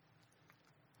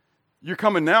 you're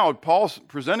coming now, Paul's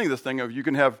presenting this thing of you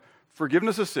can have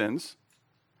forgiveness of sins,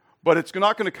 but it's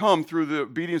not going to come through the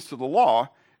obedience to the law.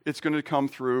 It's going to come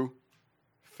through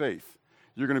faith.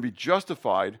 You're going to be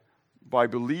justified by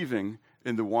believing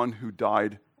in the one who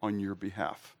died on your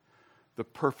behalf. The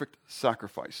perfect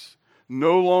sacrifice.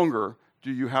 No longer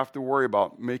do you have to worry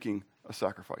about making a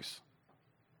sacrifice.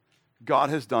 God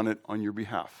has done it on your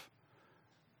behalf.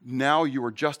 Now you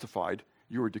are justified.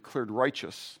 You are declared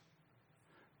righteous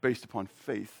based upon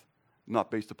faith, not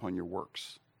based upon your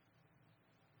works.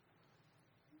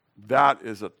 That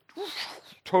is a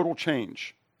total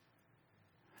change.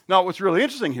 Now, what's really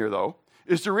interesting here, though,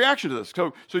 is the reaction to this.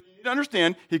 So you need to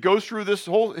understand, he goes through this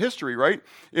whole history, right?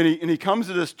 And he comes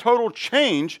to this total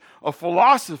change of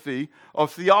philosophy,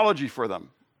 of theology for them.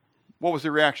 What was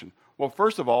the reaction? Well,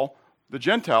 first of all, the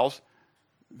Gentiles,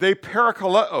 they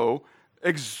parakaleo,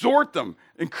 exhort them,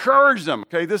 encourage them.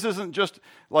 Okay, this isn't just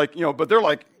like, but they're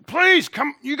like, please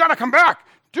come, you got to come back.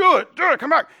 Do it, come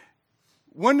back.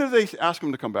 When do they ask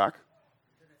them to come back?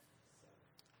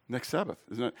 Next Sabbath,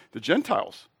 isn't it? The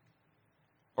Gentiles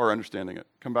are understanding it.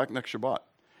 Come back next Shabbat.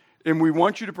 And we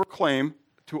want you to proclaim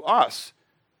to us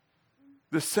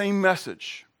the same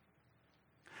message.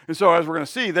 And so as we're going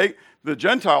to see, the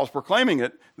Gentiles proclaiming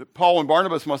it, that Paul and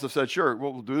Barnabas must have said, sure,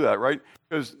 we'll do that, right?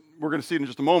 Because we're going to see it in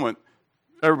just a moment.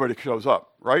 Everybody shows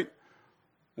up, right?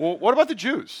 Well, what about the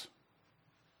Jews?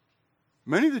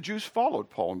 Many of the Jews followed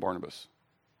Paul and Barnabas.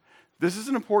 This is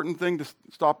an important thing to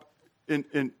stop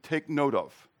and take note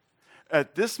of.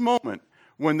 At this moment,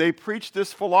 when they preached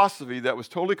this philosophy that was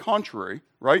totally contrary,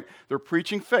 right? They're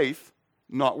preaching faith,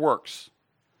 not works.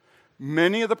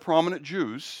 Many of the prominent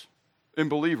Jews and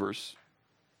believers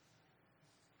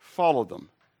followed them.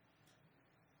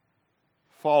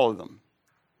 Followed them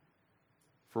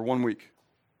for 1 week.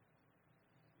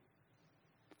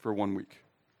 For 1 week.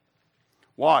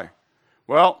 Why?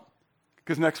 Well,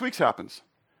 because next week's happens.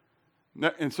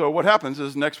 And so what happens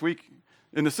is next week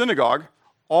in the synagogue,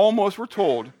 almost we're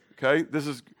told, okay,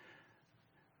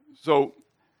 so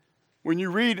when you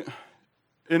read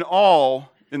in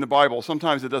all in the Bible,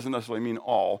 sometimes it doesn't necessarily mean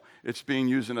all. It's being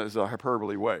used as a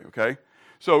hyperbole way, okay?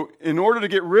 So in order to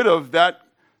get rid of that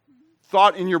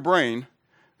thought in your brain,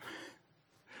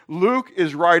 Luke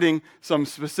is writing some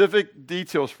specific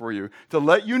details for you to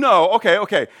let you know,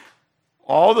 okay,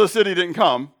 all the city didn't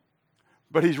come,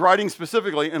 but he's writing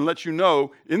specifically and lets you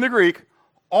know in the Greek,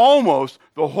 almost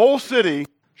the whole city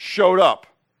showed up.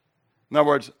 In other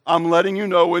words, I'm letting you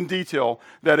know in detail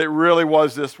that it really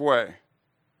was this way.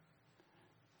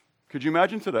 Could you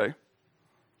imagine today?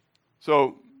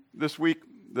 So this week,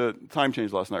 the time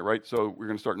changed last night, right? So we're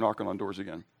going to start knocking on doors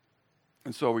again.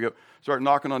 And so we start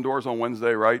knocking on doors on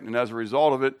Wednesday, right? And as a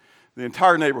result of it, the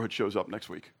entire neighborhood shows up next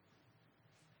week.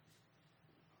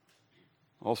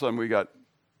 All of a sudden, we got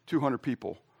 200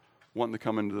 people wanting to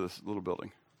come into this little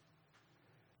building.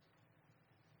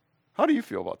 How do you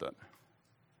feel about that?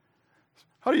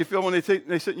 How do you feel when they sit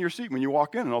in your seat when you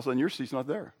walk in and all of a sudden your seat's not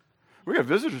there? We got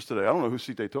visitors today. I don't know whose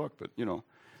seat they took, but, you know.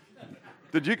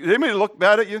 Did anybody look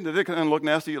bad at you? Did they kind of look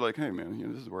nasty? You're like, hey, man, you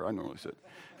know, this is where I normally sit.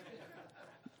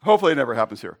 Hopefully it never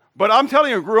happens here. But I'm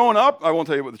telling you, growing up, I won't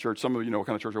tell you what the church, some of you know what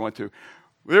kind of church I went to.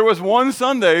 There was one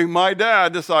Sunday, my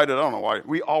dad decided, I don't know why,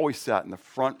 we always sat in the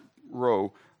front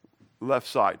row, left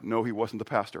side. No, he wasn't the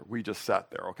pastor. We just sat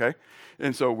there, okay?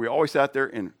 And so we always sat there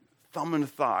in thumb and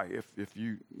thigh if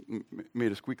you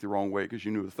made a squeak the wrong way, because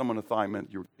you knew the thumb and the thigh meant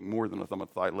you were getting more than a thumb and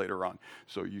thigh later on.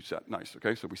 So you sat nice,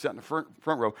 okay? So we sat in the front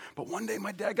row. But one day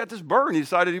my dad got this burn. He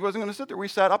decided he wasn't going to sit there. We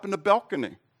sat up in the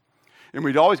balcony. And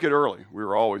we'd always get early. We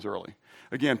were always early.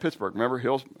 Again, Pittsburgh, remember,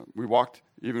 hills, we walked.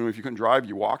 Even if you couldn't drive,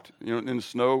 you walked, you know, in the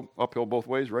snow, uphill both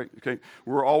ways, right? Okay,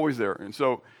 we were always there. And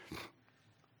so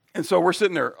we're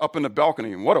sitting there up in the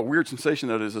balcony. And what a weird sensation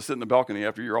that is to sit in the balcony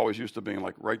after you're always used to being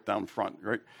like right down front,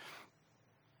 right?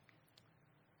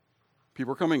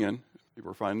 People are coming in.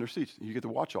 People are finding their seats. You get to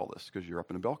watch all this because you're up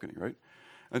in the balcony, right?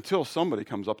 Until somebody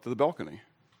comes up to the balcony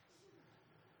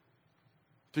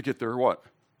to get their what?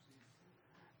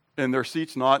 And their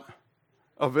seat's not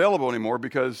available anymore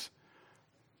because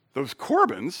those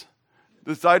Corbins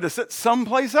decide to sit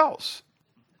someplace else.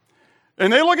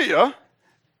 And they look at you.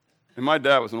 And my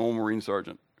dad was an old Marine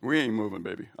sergeant. We ain't moving,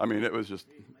 baby. I mean, it was just,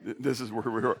 this is where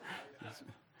we were.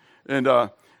 And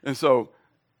so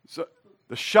let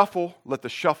the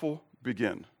shuffle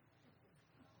begin.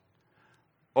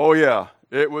 Oh, yeah,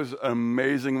 it was an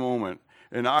amazing moment.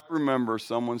 And I remember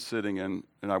someone sitting in,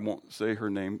 and I won't say her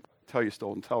name, tell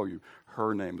you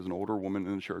her name. Was an older woman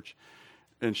in the church.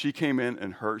 And she came in,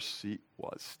 and her seat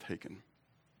was taken.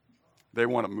 They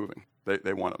want it moving.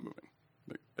 They want it moving.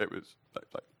 It was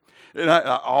like, and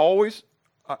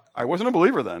I wasn't a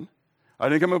believer then. I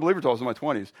didn't become a believer until I was in my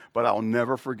 20s, but I'll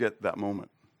never forget that moment.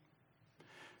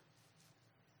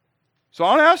 So I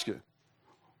want to ask you,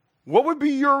 what would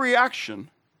be your reaction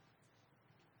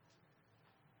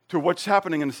to what's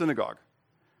happening in the synagogue?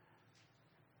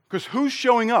 Because who's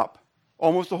showing up?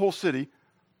 Almost the whole city.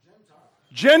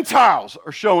 Gentiles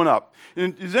are showing up.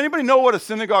 And does anybody know what a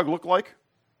synagogue looked like?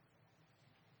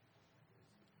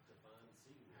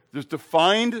 There's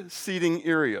defined seating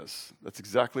areas. That's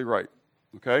exactly right.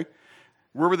 Okay?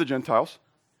 Where were the Gentiles?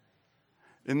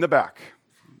 In the back.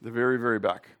 The very, very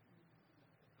back.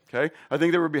 Okay? I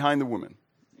think they were behind the women.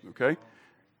 Okay?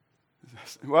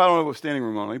 Well, I don't know if it was standing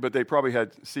room only, but they probably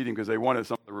had seating because they wanted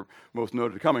some of the most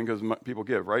noted coming because people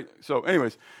give, right? So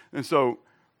anyways,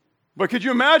 but could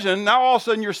you imagine now all of a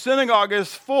sudden your synagogue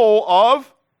is full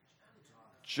of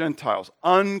Gentiles,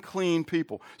 unclean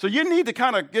people. So you need to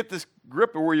kind of get this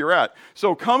grip of where you're at.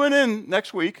 So coming in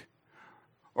next week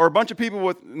are a bunch of people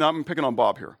with, now I'm picking on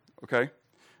Bob here, okay?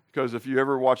 Because if you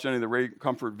ever watched any of the Ray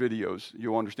Comfort videos,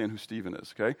 you'll understand who Stephen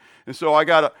is, okay? And so I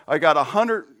got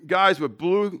 100 guys with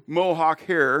blue mohawk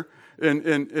hair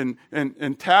and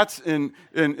tats and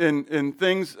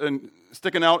things and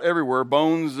sticking out everywhere,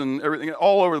 bones and everything,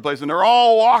 all over the place. And they're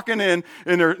all walking in,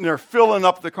 and they're filling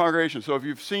up the congregation. So if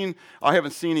you've seen, I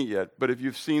haven't seen it yet, but if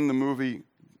you've seen the movie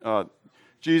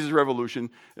Jesus Revolution,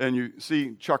 and you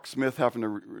see Chuck Smith having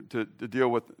to deal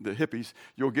with the hippies,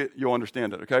 you'll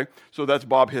understand it, okay? So that's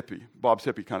Bob's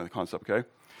hippie kind of concept, okay?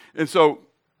 And so,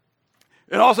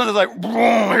 and all of a sudden it's like,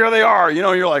 boom, here they are. You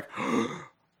know, you're like,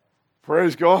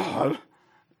 praise God.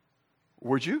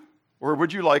 Would you? Or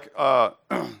would you like,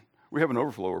 we have an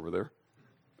overflow over there.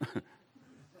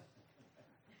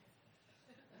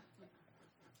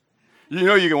 You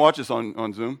know you can watch this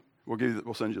on Zoom.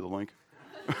 We'll send you the link.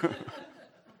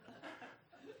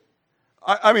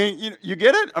 I mean, you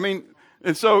get it? I mean,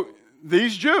 and so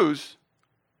these Jews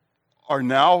are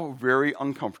now very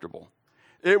uncomfortable.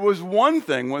 It was one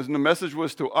thing when the message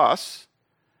was to us,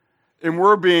 and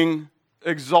we're being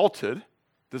exalted.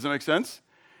 Does that make sense?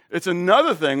 It's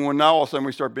another thing when now all of a sudden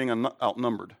we start being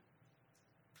outnumbered.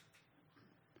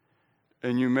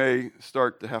 And you may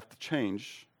start to have to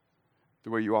change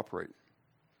the way you operate.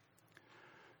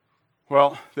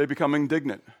 Well, they become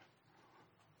indignant.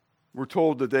 We're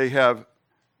told that they have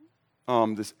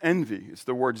this envy. It's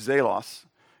the word zelos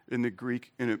in the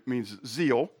Greek, and it means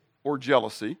zeal or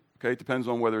jealousy, Okay, it depends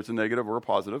on whether it's a negative or a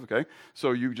positive. Okay,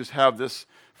 so you just have this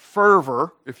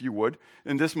fervor, if you would.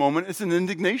 In this moment, it's an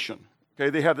indignation.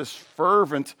 Okay, they have this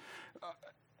fervent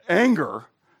anger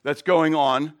that's going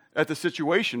on at the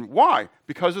situation. Why?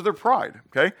 Because of their pride.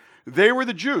 Okay, they were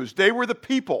the Jews. They were the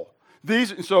people.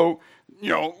 So,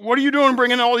 what are you doing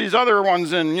bringing all these other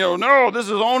ones in? No, this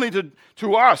is only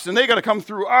to us, and they got to come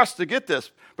through us to get this.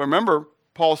 But remember,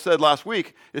 Paul said last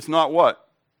week, it's not what?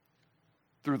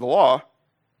 Through the law.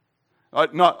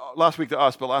 Not last week to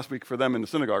us, but last week for them in the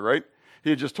synagogue, right? He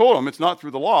had just told them it's not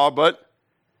through the law, but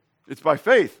it's by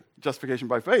faith, justification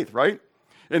by faith, right?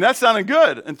 And that sounded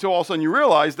good until all of a sudden you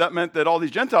realize that meant that all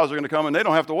these Gentiles are going to come and they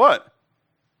don't have to what?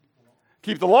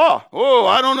 Keep the law. Oh,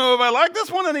 I don't know if I like this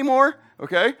one anymore.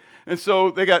 Okay? And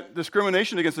so they got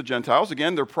discrimination against the Gentiles.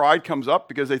 Again, their pride comes up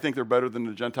because they think they're better than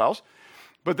the Gentiles.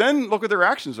 But then look what their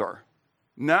actions are.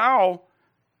 Now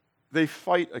they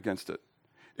fight against it.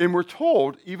 And we're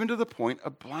told, even to the point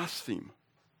of blaspheme.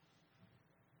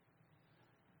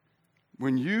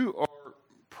 When you are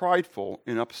prideful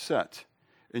and upset,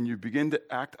 and you begin to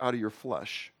act out of your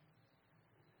flesh,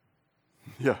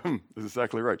 yeah, that's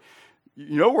exactly right.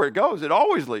 You know where it goes. It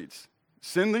always leads.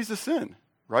 Sin leads to sin,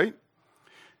 right?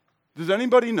 Does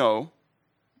anybody know,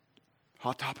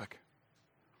 hot topic,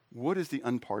 what is the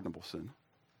unpardonable sin?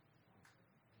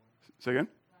 Say again?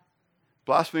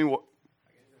 Blasphemy what?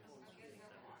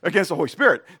 Against the Holy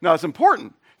Spirit. Now, it's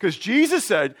important because Jesus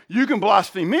said, you can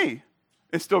blaspheme me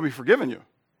and still be forgiven you.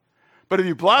 But if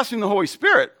you blaspheme the Holy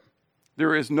Spirit,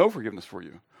 there is no forgiveness for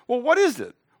you. Well, what is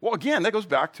it? Well, again, that goes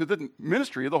back to the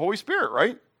ministry of the Holy Spirit,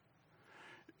 right?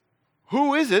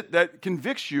 Who is it that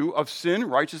convicts you of sin,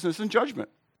 righteousness, and judgment?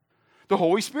 The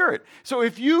Holy Spirit. So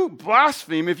if you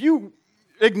blaspheme, if you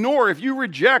ignore, if you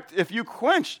reject, if you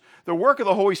quench the work of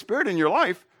the Holy Spirit in your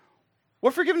life,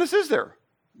 what forgiveness is there?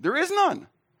 There is none.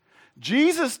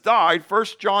 Jesus died, 1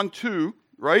 John 2,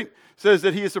 right, says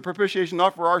that he is the propitiation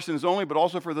not for our sins only, but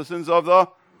also for the sins of the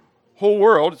whole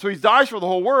world. So he dies for the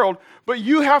whole world, but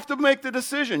you have to make the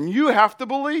decision. You have to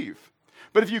believe.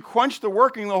 But if you quench the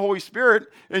working of the Holy Spirit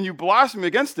and you blaspheme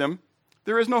against him,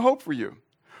 there is no hope for you.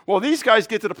 Well, these guys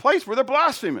get to the place where they're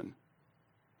blaspheming.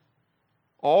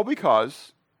 All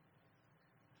because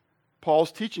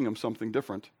Paul's teaching them something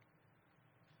different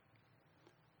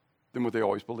than what they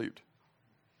always believed.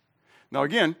 Now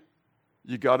again,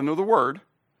 you got to know the word,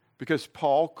 because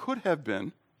Paul could have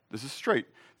been, this is straight,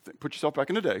 put yourself back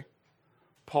in the day,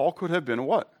 Paul could have been a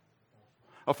what?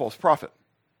 A false prophet.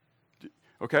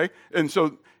 Okay? And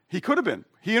so he could have been.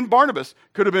 He and Barnabas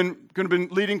could have been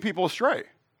leading people astray.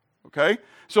 Okay?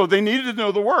 So they needed to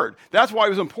know the word. That's why it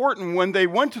was important when they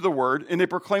went to the word and they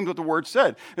proclaimed what the word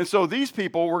said. And so these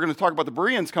people, we're going to talk about the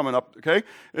Bereans coming up, okay?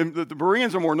 And the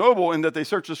Bereans are more noble in that they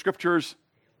search the scriptures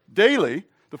daily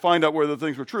to find out whether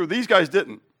things were true. These guys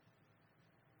didn't.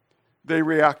 They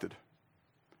reacted.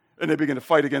 And they began to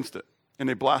fight against it. And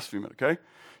they blaspheme it, okay?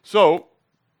 So,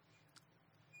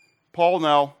 Paul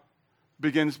now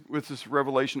begins with this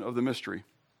revelation of the mystery.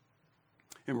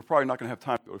 And we're probably not going to have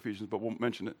time to go to Ephesians, but we'll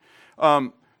mention it.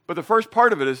 But the first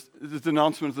part of it is the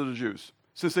denouncement of the Jews.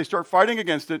 Since they start fighting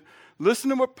against it, listen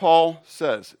to what Paul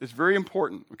says. It's very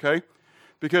important, okay?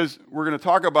 Because we're going to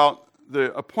talk about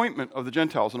the appointment of the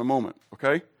Gentiles in a moment,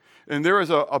 okay? And there is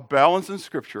a balance in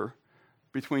Scripture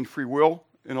between free will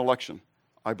and election.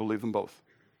 I believe them both.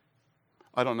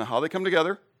 I don't know how they come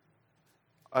together.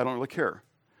 I don't really care.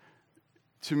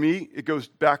 To me, it goes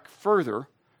back further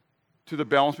to the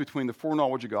balance between the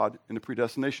foreknowledge of God and the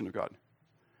predestination of God.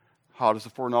 How does the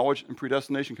foreknowledge and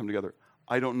predestination come together?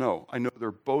 I don't know. I know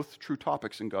they're both true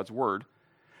topics in God's Word,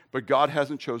 but God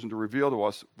hasn't chosen to reveal to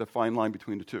us the fine line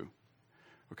between the two.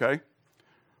 Okay?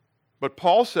 But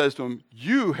Paul says to him,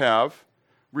 you have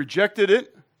rejected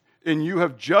it, and you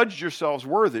have judged yourselves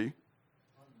unworthy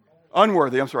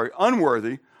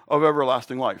of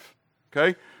everlasting life.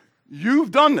 Okay?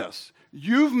 You've done this.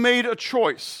 You've made a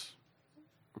choice.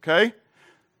 Okay?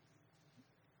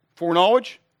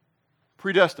 Foreknowledge,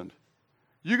 predestined.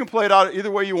 You can play it out either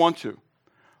way you want to.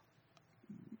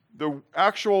 The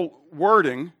actual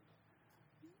wording,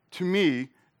 to me,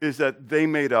 is that they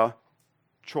made a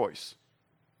choice.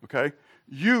 Okay?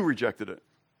 You rejected it.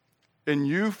 And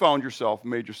you found yourself,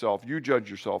 you judged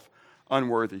yourself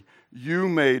unworthy. You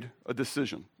made a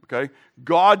decision. Okay?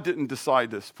 God didn't decide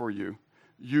this for you.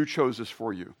 You chose this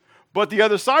for you. But the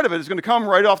other side of it is going to come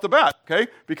right off the bat,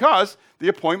 okay? Because the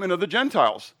appointment of the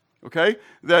Gentiles, okay?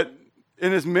 That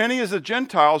in as many as the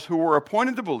Gentiles who were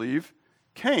appointed to believe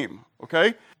came,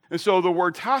 okay? And so the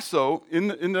word tasso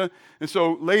and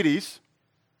so ladies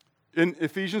in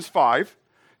Ephesians 5,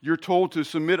 you're told to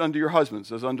submit unto your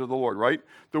husbands as unto the Lord, right?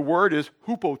 The word is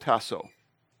hupotasso.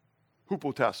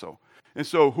 Hupotasso. And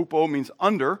so hupo means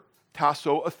under,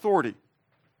 tasso, authority.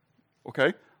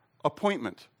 Okay?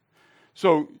 Appointment.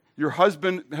 So your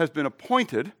husband has been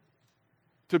appointed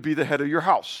to be the head of your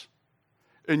house.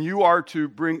 And you are to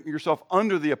bring yourself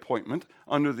under the appointment,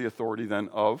 under the authority then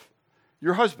of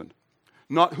your husband.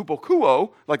 Not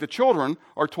hupokuo, like the children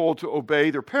are told to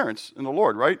obey their parents in the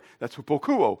Lord, right? That's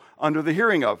hupokuo, under the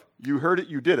hearing of. You heard it,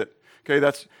 you did it. Okay,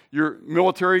 that's your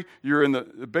military, you're in the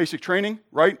basic training,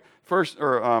 right? First,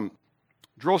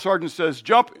 drill sergeant says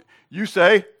jump, you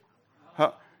say,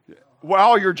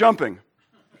 while you're jumping,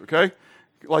 okay?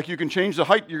 Like you can change the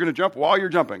height, you're going to jump while you're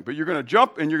jumping, but you're going to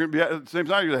jump and you're going to be at the same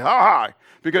time, you're going to say, how high?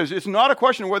 Because it's not a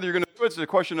question of whether you're going to do it, it's a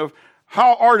question of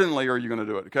how ardently are you going to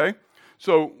do it, okay?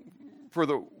 So for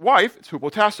the wife, it's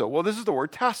hupotasso. Well, this is the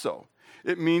word tasso.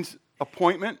 It means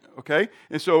appointment, okay?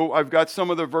 And so I've got some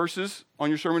of the verses on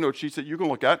your sermon note sheets that you can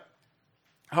look at,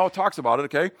 how it talks about it,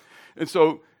 okay? And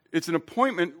so it's an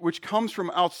appointment which comes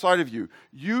from outside of you.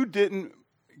 You didn't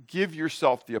give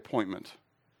yourself the appointment.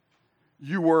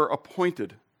 You were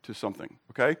appointed to something,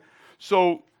 okay?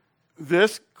 So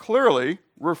this clearly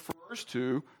refers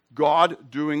to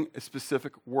God doing a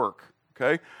specific work,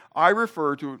 okay? I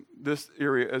refer to this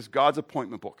area as God's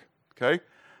appointment book, okay?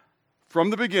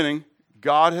 From the beginning,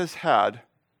 God has had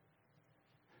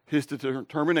his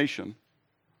determination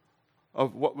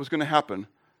of what was going to happen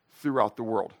throughout the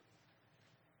world.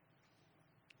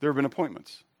 There have been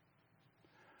appointments.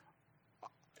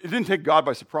 It didn't take God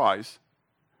by surprise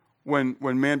when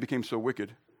man became so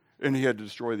wicked and he had to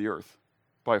destroy the earth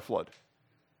by a flood.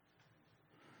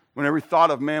 When every thought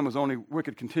of man was only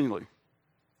wicked continually.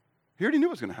 He already knew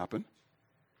it was going to happen.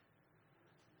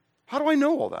 How do I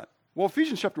know all that? Well,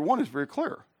 Ephesians chapter 1 is very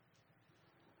clear.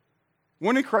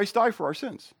 When did Christ die for our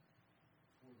sins?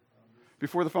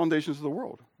 Before the foundations of the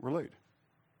world were laid.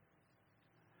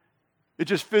 It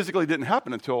just physically didn't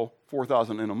happen until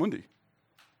 4000 Anno Mundi,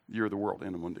 year of the world,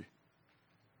 Anno Mundi.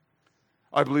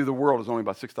 I believe the world is only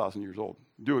about 6,000 years old.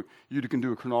 You can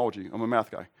do a chronology. I'm a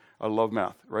math guy. I love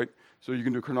math, right? So you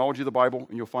can do a chronology of the Bible,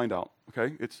 and you'll find out,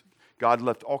 okay? God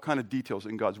left all kind of details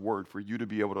in God's word for you to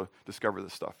be able to discover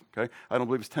this stuff, okay? I don't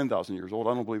believe it's 10,000 years old.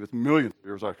 I don't believe it's millions of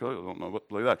years. Actually, I don't know what to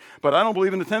believe that. But I don't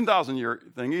believe in the 10,000-year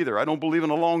thing either. I don't believe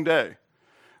in a long day.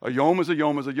 A yom is a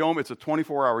yom is a yom. It's a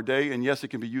 24-hour day, and yes, it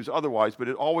can be used otherwise, but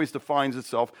it always defines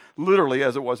itself literally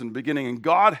as it was in the beginning. And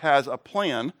God has a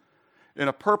plan and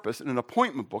a purpose and an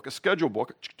appointment book, a schedule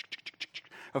book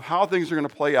of how things are going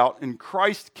to play out. And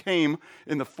Christ came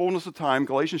in the fullness of time,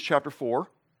 Galatians chapter 4,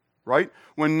 right?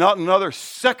 When not another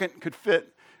second could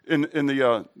fit in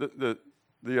the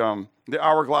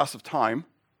hourglass of time,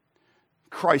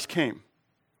 Christ came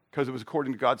because it was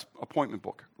according to God's appointment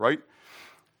book, right?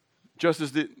 Just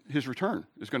as his return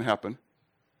is going to happen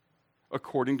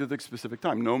according to the specific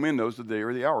time. No man knows the day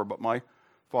or the hour but my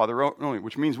Father only,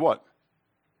 which means what?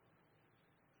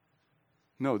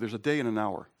 No, there's a day and an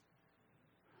hour.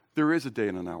 There is a day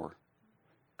and an hour.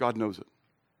 God knows it.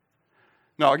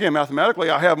 Now, again, mathematically,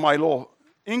 I have my little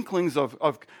inklings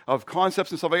of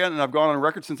concepts and stuff like that, and I've gone on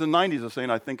record since the 90s of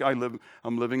saying I think I'm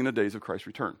living in the days of Christ's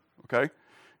return, okay?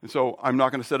 And so I'm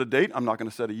not going to set a date. I'm not going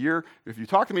to set a year. If you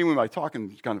talk to me, we might talk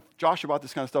and kind of josh about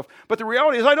this kind of stuff. But the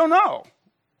reality is I don't know.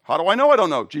 How do I know I don't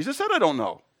know? Jesus said I don't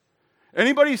know.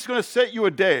 Anybody who's going to set you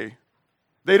a day,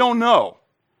 they don't know.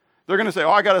 They're going to say,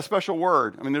 oh, I got a special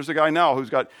word. I mean, there's a guy now who's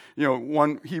got,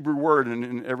 one Hebrew word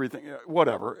and everything,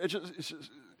 whatever. It's just,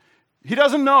 he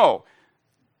doesn't know.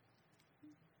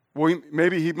 Well,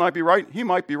 maybe he might be right. He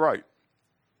might be right.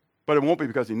 But it won't be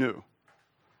because he knew.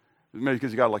 Maybe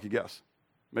because he got a lucky guess.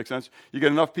 Make sense? You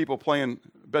get enough people playing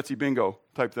Betsy Bingo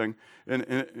type thing, and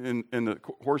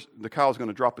the cow's going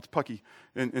to drop its pucky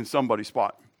in somebody's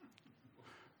spot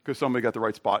because somebody got the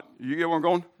right spot. You get where I'm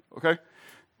going? Okay?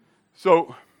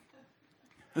 So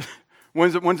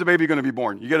when's the baby going to be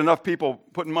born? You get enough people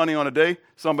putting money on a day,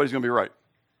 somebody's going to be right.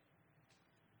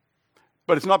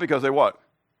 But it's not because they what?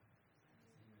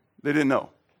 They didn't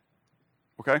know.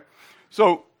 Okay?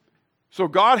 So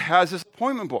God has this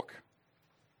appointment book.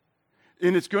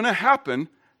 And it's going to happen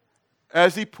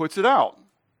as he puts it out.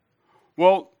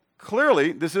 Well,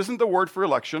 clearly, this isn't the word for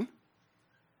election.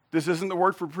 This isn't the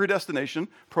word for predestination,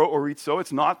 pro-orizo.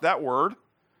 It's not that word.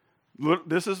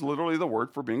 This is literally the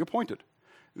word for being appointed.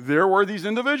 There were these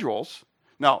individuals.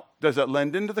 Now, does that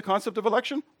lend into the concept of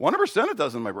election? 100% it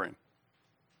does in my brain.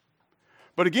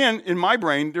 But again, in my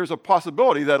brain, there's a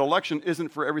possibility that election isn't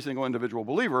for every single individual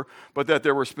believer, but that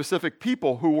there were specific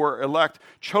people who were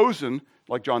chosen,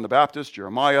 like John the Baptist,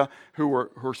 Jeremiah, who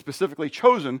were specifically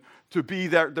chosen to be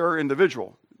their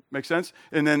individual. Make sense?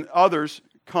 And then others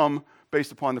come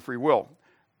based upon the free will.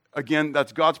 Again,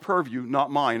 that's God's purview,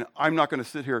 not mine. I'm not going to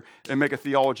sit here and make a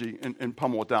theology and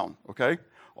pummel it down, okay?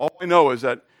 All I know is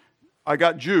that I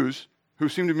got Jews who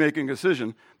seem to be making a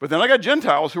decision, but then I got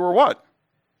Gentiles who are what?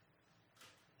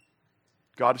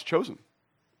 God has chosen,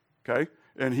 okay?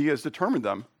 And he has determined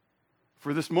them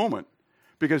for this moment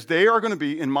because they are going to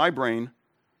be, in my brain,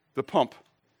 the pump.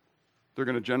 They're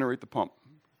going to generate the pump.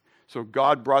 So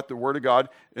God brought the word of God,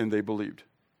 and they believed,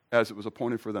 as it was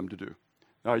appointed for them to do.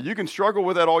 Now, you can struggle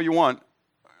with that all you want.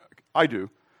 I do,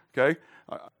 okay?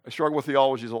 I struggle with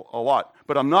theologies a lot.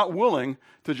 But I'm not willing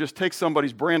to just take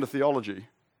somebody's brand of theology,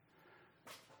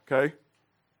 okay?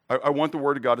 I want the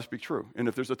Word of God to speak true. And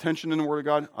if there's a tension in the Word of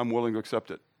God, I'm willing to accept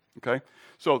it, okay?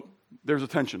 So there's a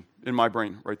tension in my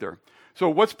brain right there. So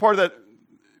what's part of that?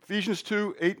 Ephesians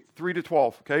 2, 8,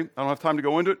 3-12, okay? I don't have time to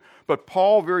go into it, but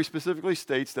Paul very specifically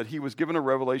states that he was given a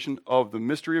revelation of the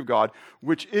mystery of God,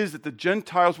 which is that the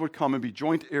Gentiles would come and be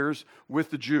joint heirs with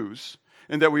the Jews,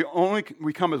 and that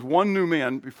we come as one new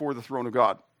man before the throne of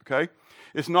God, okay?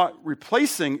 It's not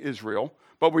replacing Israel,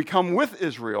 but we come with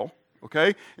Israel, okay?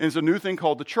 And it's a new thing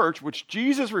called the church, which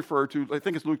Jesus referred to, I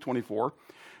think it's Luke 24.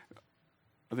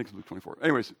 I think it's Luke 24.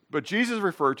 Anyways, but Jesus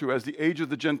referred to as the age of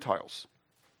the Gentiles.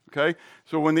 Okay?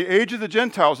 So when the age of the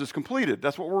Gentiles is completed,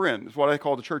 that's what we're in. It's what I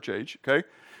call the church age, okay?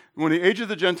 When the age of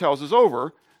the Gentiles is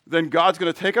over, then God's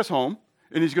going to take us home,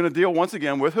 and he's going to deal once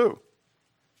again with who?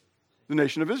 The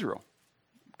nation of Israel.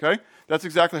 Okay? That's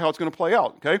exactly how it's going to play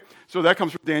out, okay? So that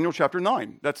comes from Daniel chapter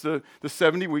 9. That's the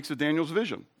 70 weeks of Daniel's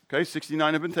vision. Okay?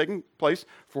 69 have been taking place.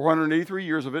 483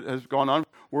 years of it has gone on.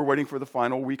 We're waiting for the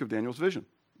final week of Daniel's vision,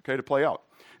 okay, to play out.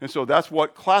 And so that's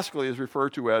what classically is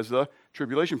referred to as the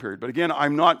tribulation period. But again,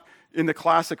 I'm not in the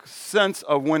classic sense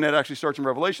of when that actually starts in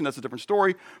Revelation. That's a different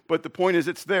story. But the point is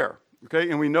it's there. Okay?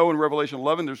 And we know in Revelation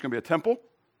 11 there's going to be a temple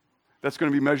that's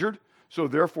going to be measured. So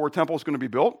therefore a temple is going to be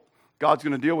built. God's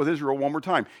going to deal with Israel one more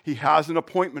time. He has an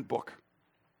appointment book.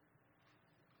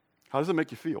 How does it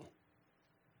make you feel?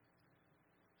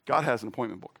 God has an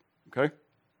appointment book. Okay?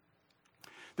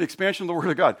 The expansion of the Word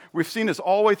of God. We've seen this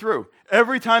all the way through.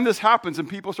 Every time this happens and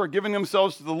people start giving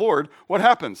themselves to the Lord, what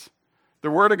happens?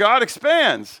 The Word of God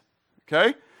expands.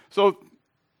 Okay? So,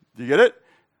 do you get it?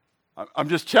 I'm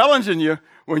just challenging you.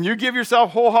 When you give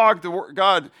yourself whole hog to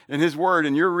God and His Word,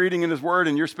 and you're reading in His Word,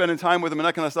 and you're spending time with Him and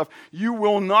that kind of stuff,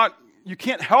 you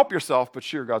can't help yourself but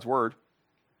share God's Word.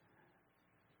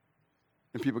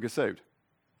 And people get saved.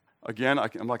 Again,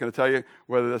 I'm not going to tell you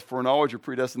whether that's foreknowledge or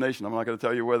predestination. I'm not going to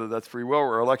tell you whether that's free will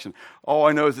or election. All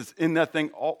I know is it's in that thing.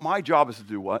 My job is to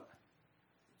do what?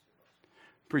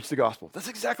 Preach the gospel. That's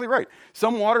exactly right.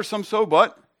 Some water, some sow,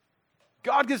 but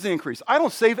God gives the increase. I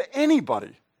don't save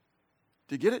anybody.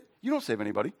 Do you get it? You don't save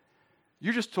anybody.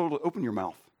 You're just told to open your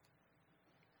mouth.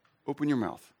 Open your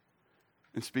mouth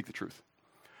and speak the truth.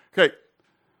 Okay.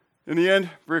 In the end,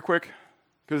 very quick,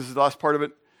 because this is the last part of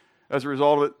it. As a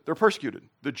result of it, they're persecuted.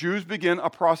 The Jews begin a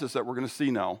process that we're going to see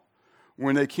now.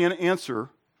 When they cannot answer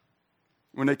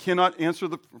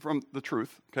from the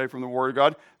truth, okay, from the Word of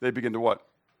God, they begin to what?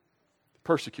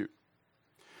 Persecute.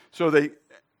 So they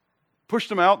push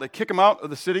them out, they kick them out of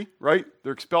the city, right?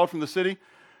 They're expelled from the city.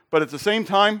 But at the same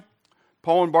time,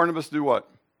 Paul and Barnabas do what?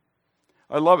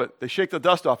 I love it. They shake the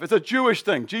dust off. It's a Jewish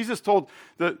thing. Jesus told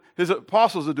his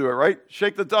apostles to do it, right?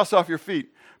 Shake the dust off your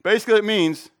feet. Basically, it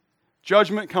means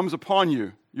judgment comes upon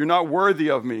you. You're not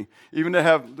worthy of me, even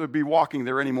to be walking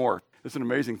there anymore. It's an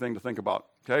amazing thing to think about,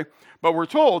 okay? But we're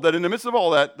told that in the midst of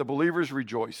all that, the believers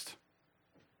rejoiced.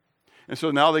 And so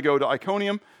now they go to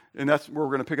Iconium, and that's where we're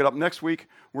going to pick it up next week,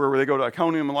 where they go to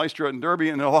Iconium and Lystra and Derbe,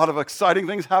 and a lot of exciting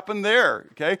things happen there,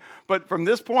 okay? But from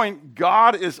this point,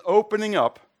 God is opening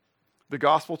up the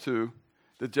gospel to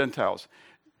the Gentiles.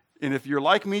 And if you're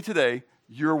like me today,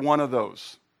 you're one of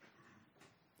those.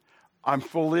 I'm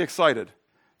fully excited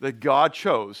that God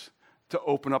chose to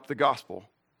open up the gospel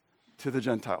to the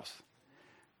Gentiles.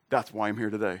 That's why I'm here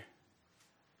today.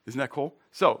 Isn't that cool?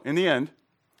 So, in the end,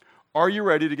 are you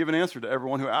ready to give an answer to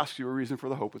everyone who asks you a reason for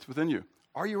the hope that's within you?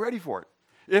 Are you ready for it?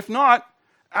 If not,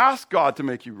 ask God to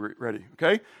make you ready,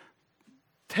 okay?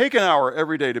 Take an hour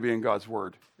every day to be in God's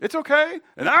Word. It's okay.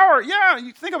 An hour, yeah.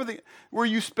 You think of it where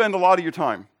you spend a lot of your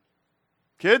time.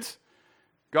 Kids,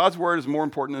 God's Word is more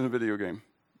important than a video game.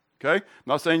 Okay? I'm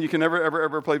not saying you can never,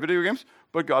 ever play video games,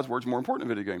 but God's Word's more important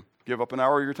than a video game. Give up an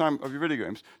hour of your time of your video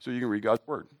games so you can read God's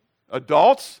Word.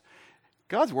 Adults,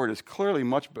 God's Word is clearly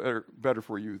much better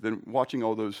for you than watching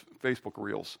all those Facebook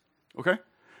reels. Okay?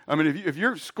 I mean, if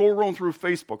you're scrolling through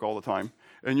Facebook all the time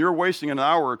and you're wasting an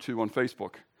hour or two on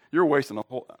Facebook, you're wasting.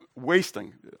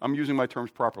 I'm using my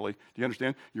terms properly. Do you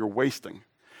understand? You're wasting.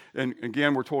 And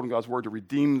again, we're told in God's word to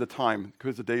redeem the time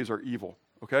because the days are evil,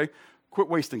 okay? Quit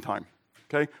wasting time,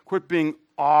 okay? Quit being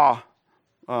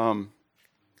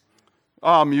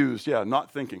amused,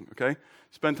 not thinking, okay?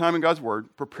 Spend time in God's word,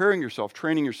 preparing yourself,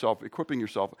 training yourself, equipping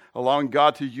yourself, allowing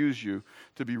God to use you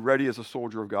to be ready as a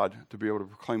soldier of God to be able to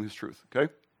proclaim his truth,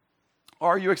 okay?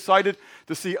 Are you excited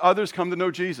to see others come to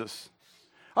know Jesus?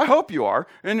 I hope you are.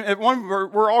 And at one,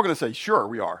 we're all going to say, sure,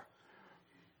 we are.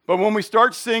 But when we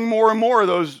start seeing more and more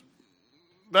of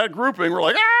that grouping, we're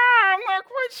like, I'm not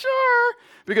quite sure.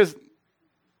 Because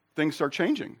things start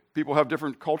changing. People have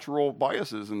different cultural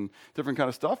biases and different kind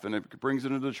of stuff, and it brings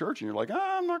it into the church, and you're like,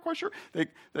 I'm not quite sure.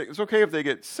 It's okay if they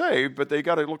get saved, but they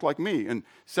got to look like me. And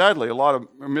sadly, a lot of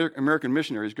American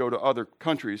missionaries go to other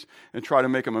countries and try to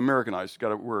make them Americanized. Got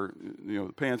to wear,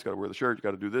 the pants, got to wear the shirt,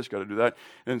 got to do this, got to do that.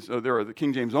 And so there are the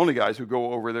King James only guys who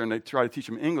go over there and they try to teach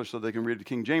them English so they can read the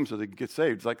King James so they can get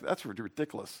saved. It's like, that's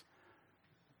ridiculous.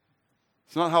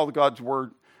 It's not how God's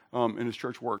word in his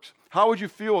church works. How would you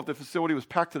feel if the facility was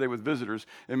packed today with visitors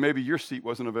and maybe your seat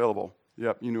wasn't available?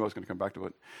 Yep, you knew I was going to come back to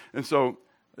it. And so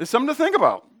it's something to think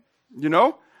about,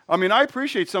 I mean, I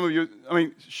appreciate some of you. I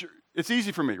mean, sure, it's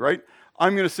easy for me, right?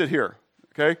 I'm going to sit here,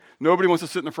 okay? Nobody wants to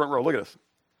sit in the front row. Look at this.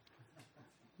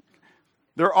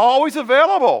 They're always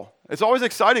available. It's always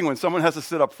exciting when someone has to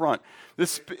sit up front.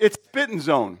 It's spitting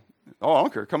zone. Oh, I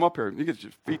don't care. Come up here. You get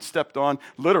your feet stepped on,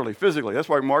 literally, physically. That's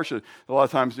why Marcia, a lot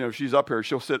of times, if she's up here,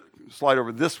 she'll slide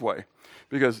over this way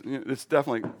because it's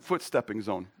definitely foot-stepping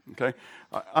zone, okay?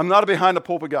 I'm not a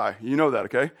behind-the-pulpit guy. You know that,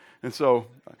 okay? And so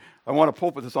I want a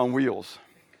pulpit that's on wheels.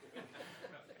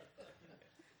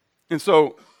 And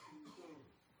so,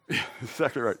 yeah,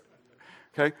 exactly right,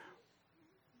 okay?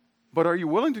 But are you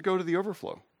willing to go to the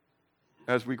overflow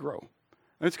as we grow?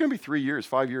 And it's going to be 3 years,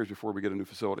 5 years before we get a new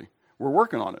facility. We're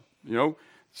working on it.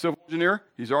 Civil engineer,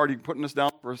 he's already putting us down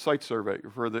for a site survey,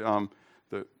 for the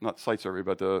not site survey,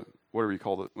 but the, whatever you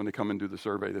call it, when they come and do the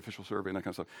survey, the official survey and that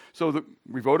kind of stuff. So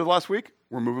we voted last week,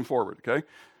 we're moving forward, okay?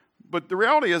 But the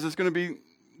reality is it's going to be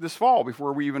this fall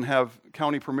before we even have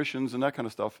county permissions and that kind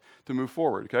of stuff to move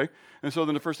forward, okay? And so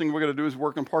then the first thing we're going to do is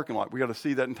work in parking lot. We got to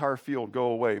see that entire field go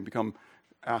away and become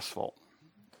asphalt,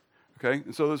 okay?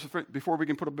 And so before we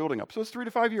can put a building up. So it's 3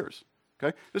 to 5 years.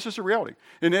 Okay? This is a reality.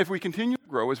 And if we continue to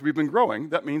grow as we've been growing,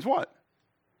 that means what?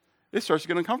 It starts to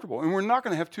get uncomfortable. And we're not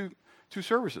going to have two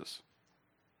services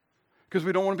because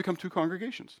we don't want to become two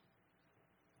congregations.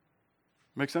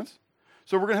 Make sense?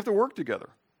 So we're going to have to work together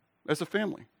as a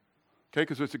family. Okay?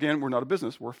 Because it's, again, we're not a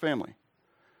business, we're a family.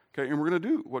 Okay? And we're going to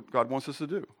do what God wants us to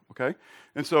do. Okay?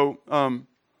 And so,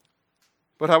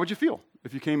 but how would you feel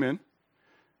if you came in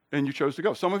and you chose to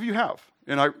go? Some of you have.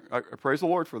 And I praise the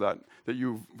Lord for that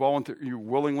you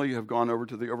willingly have gone over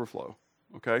to the overflow,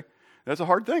 okay? That's a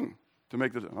hard thing to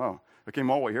make I came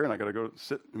all the way here and I got to go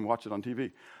sit and watch it on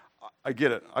TV. I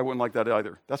get it. I wouldn't like that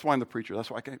either. That's why I'm the preacher.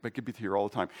 That's why I could be here all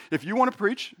the time. If you want to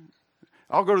preach,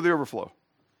 I'll go to the overflow.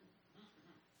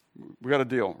 We got a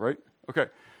deal, right? Okay.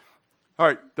 All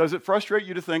right. Does it frustrate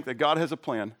you to think that God has a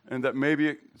plan and that maybe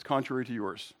it's contrary to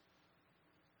yours?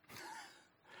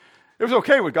 It was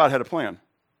okay when God had a plan.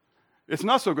 It's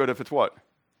not so good if it's what?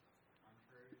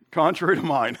 Contrary to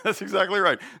mine. That's exactly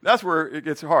right. That's where it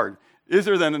gets hard. Is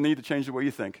there then a need to change the way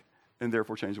you think and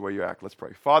therefore change the way you act? Let's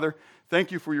pray. Father, thank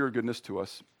you for your goodness to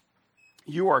us.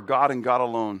 You are God and God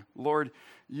alone. Lord,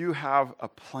 you have a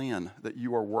plan that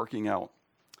you are working out.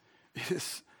 It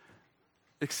is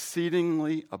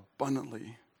exceedingly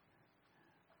abundantly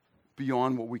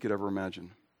beyond what we could ever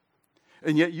imagine.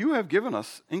 And yet you have given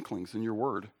us inklings in your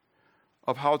word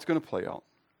of how it's going to play out.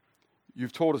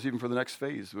 You've told us even for the next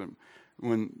phase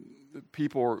when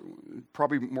people are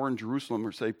probably more in Jerusalem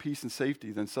or say peace and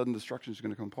safety, then sudden destruction is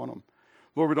going to come upon them.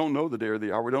 Lord, we don't know the day or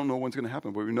the hour. We don't know when's going to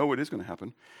happen, but we know it is going to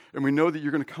happen. And we know that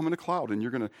you're going to come in a cloud and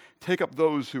you're going to take up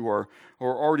those who are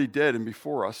already dead and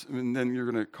before us, and then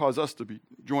you're going to cause us to be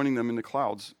joining them in the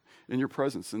clouds in your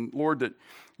presence. And Lord, that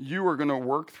you are going to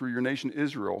work through your nation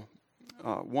Israel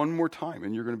one more time,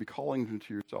 and you're going to be calling them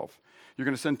to yourself. You're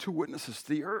going to send 2 witnesses to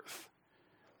the earth.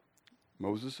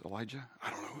 Moses, Elijah,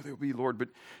 I don't know who they'll be, Lord, but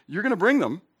you're going to bring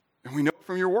them, and we know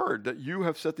from your word that you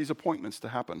have set these appointments to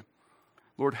happen.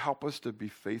 Lord, help us to be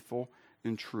faithful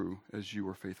and true as you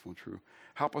are faithful and true.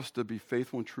 Help us to be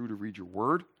faithful and true to read your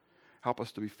word. Help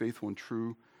us to be faithful and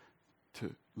true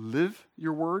to live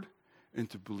your word and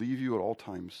to believe you at all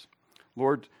times.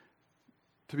 Lord,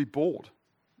 to be bold,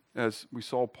 as we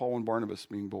saw Paul and Barnabas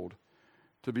being bold,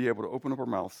 to be able to open up our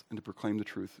mouths and to proclaim the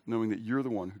truth, knowing that you're the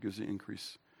one who gives the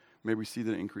increase. May we see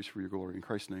the increase for your glory. In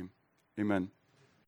Christ's name, amen.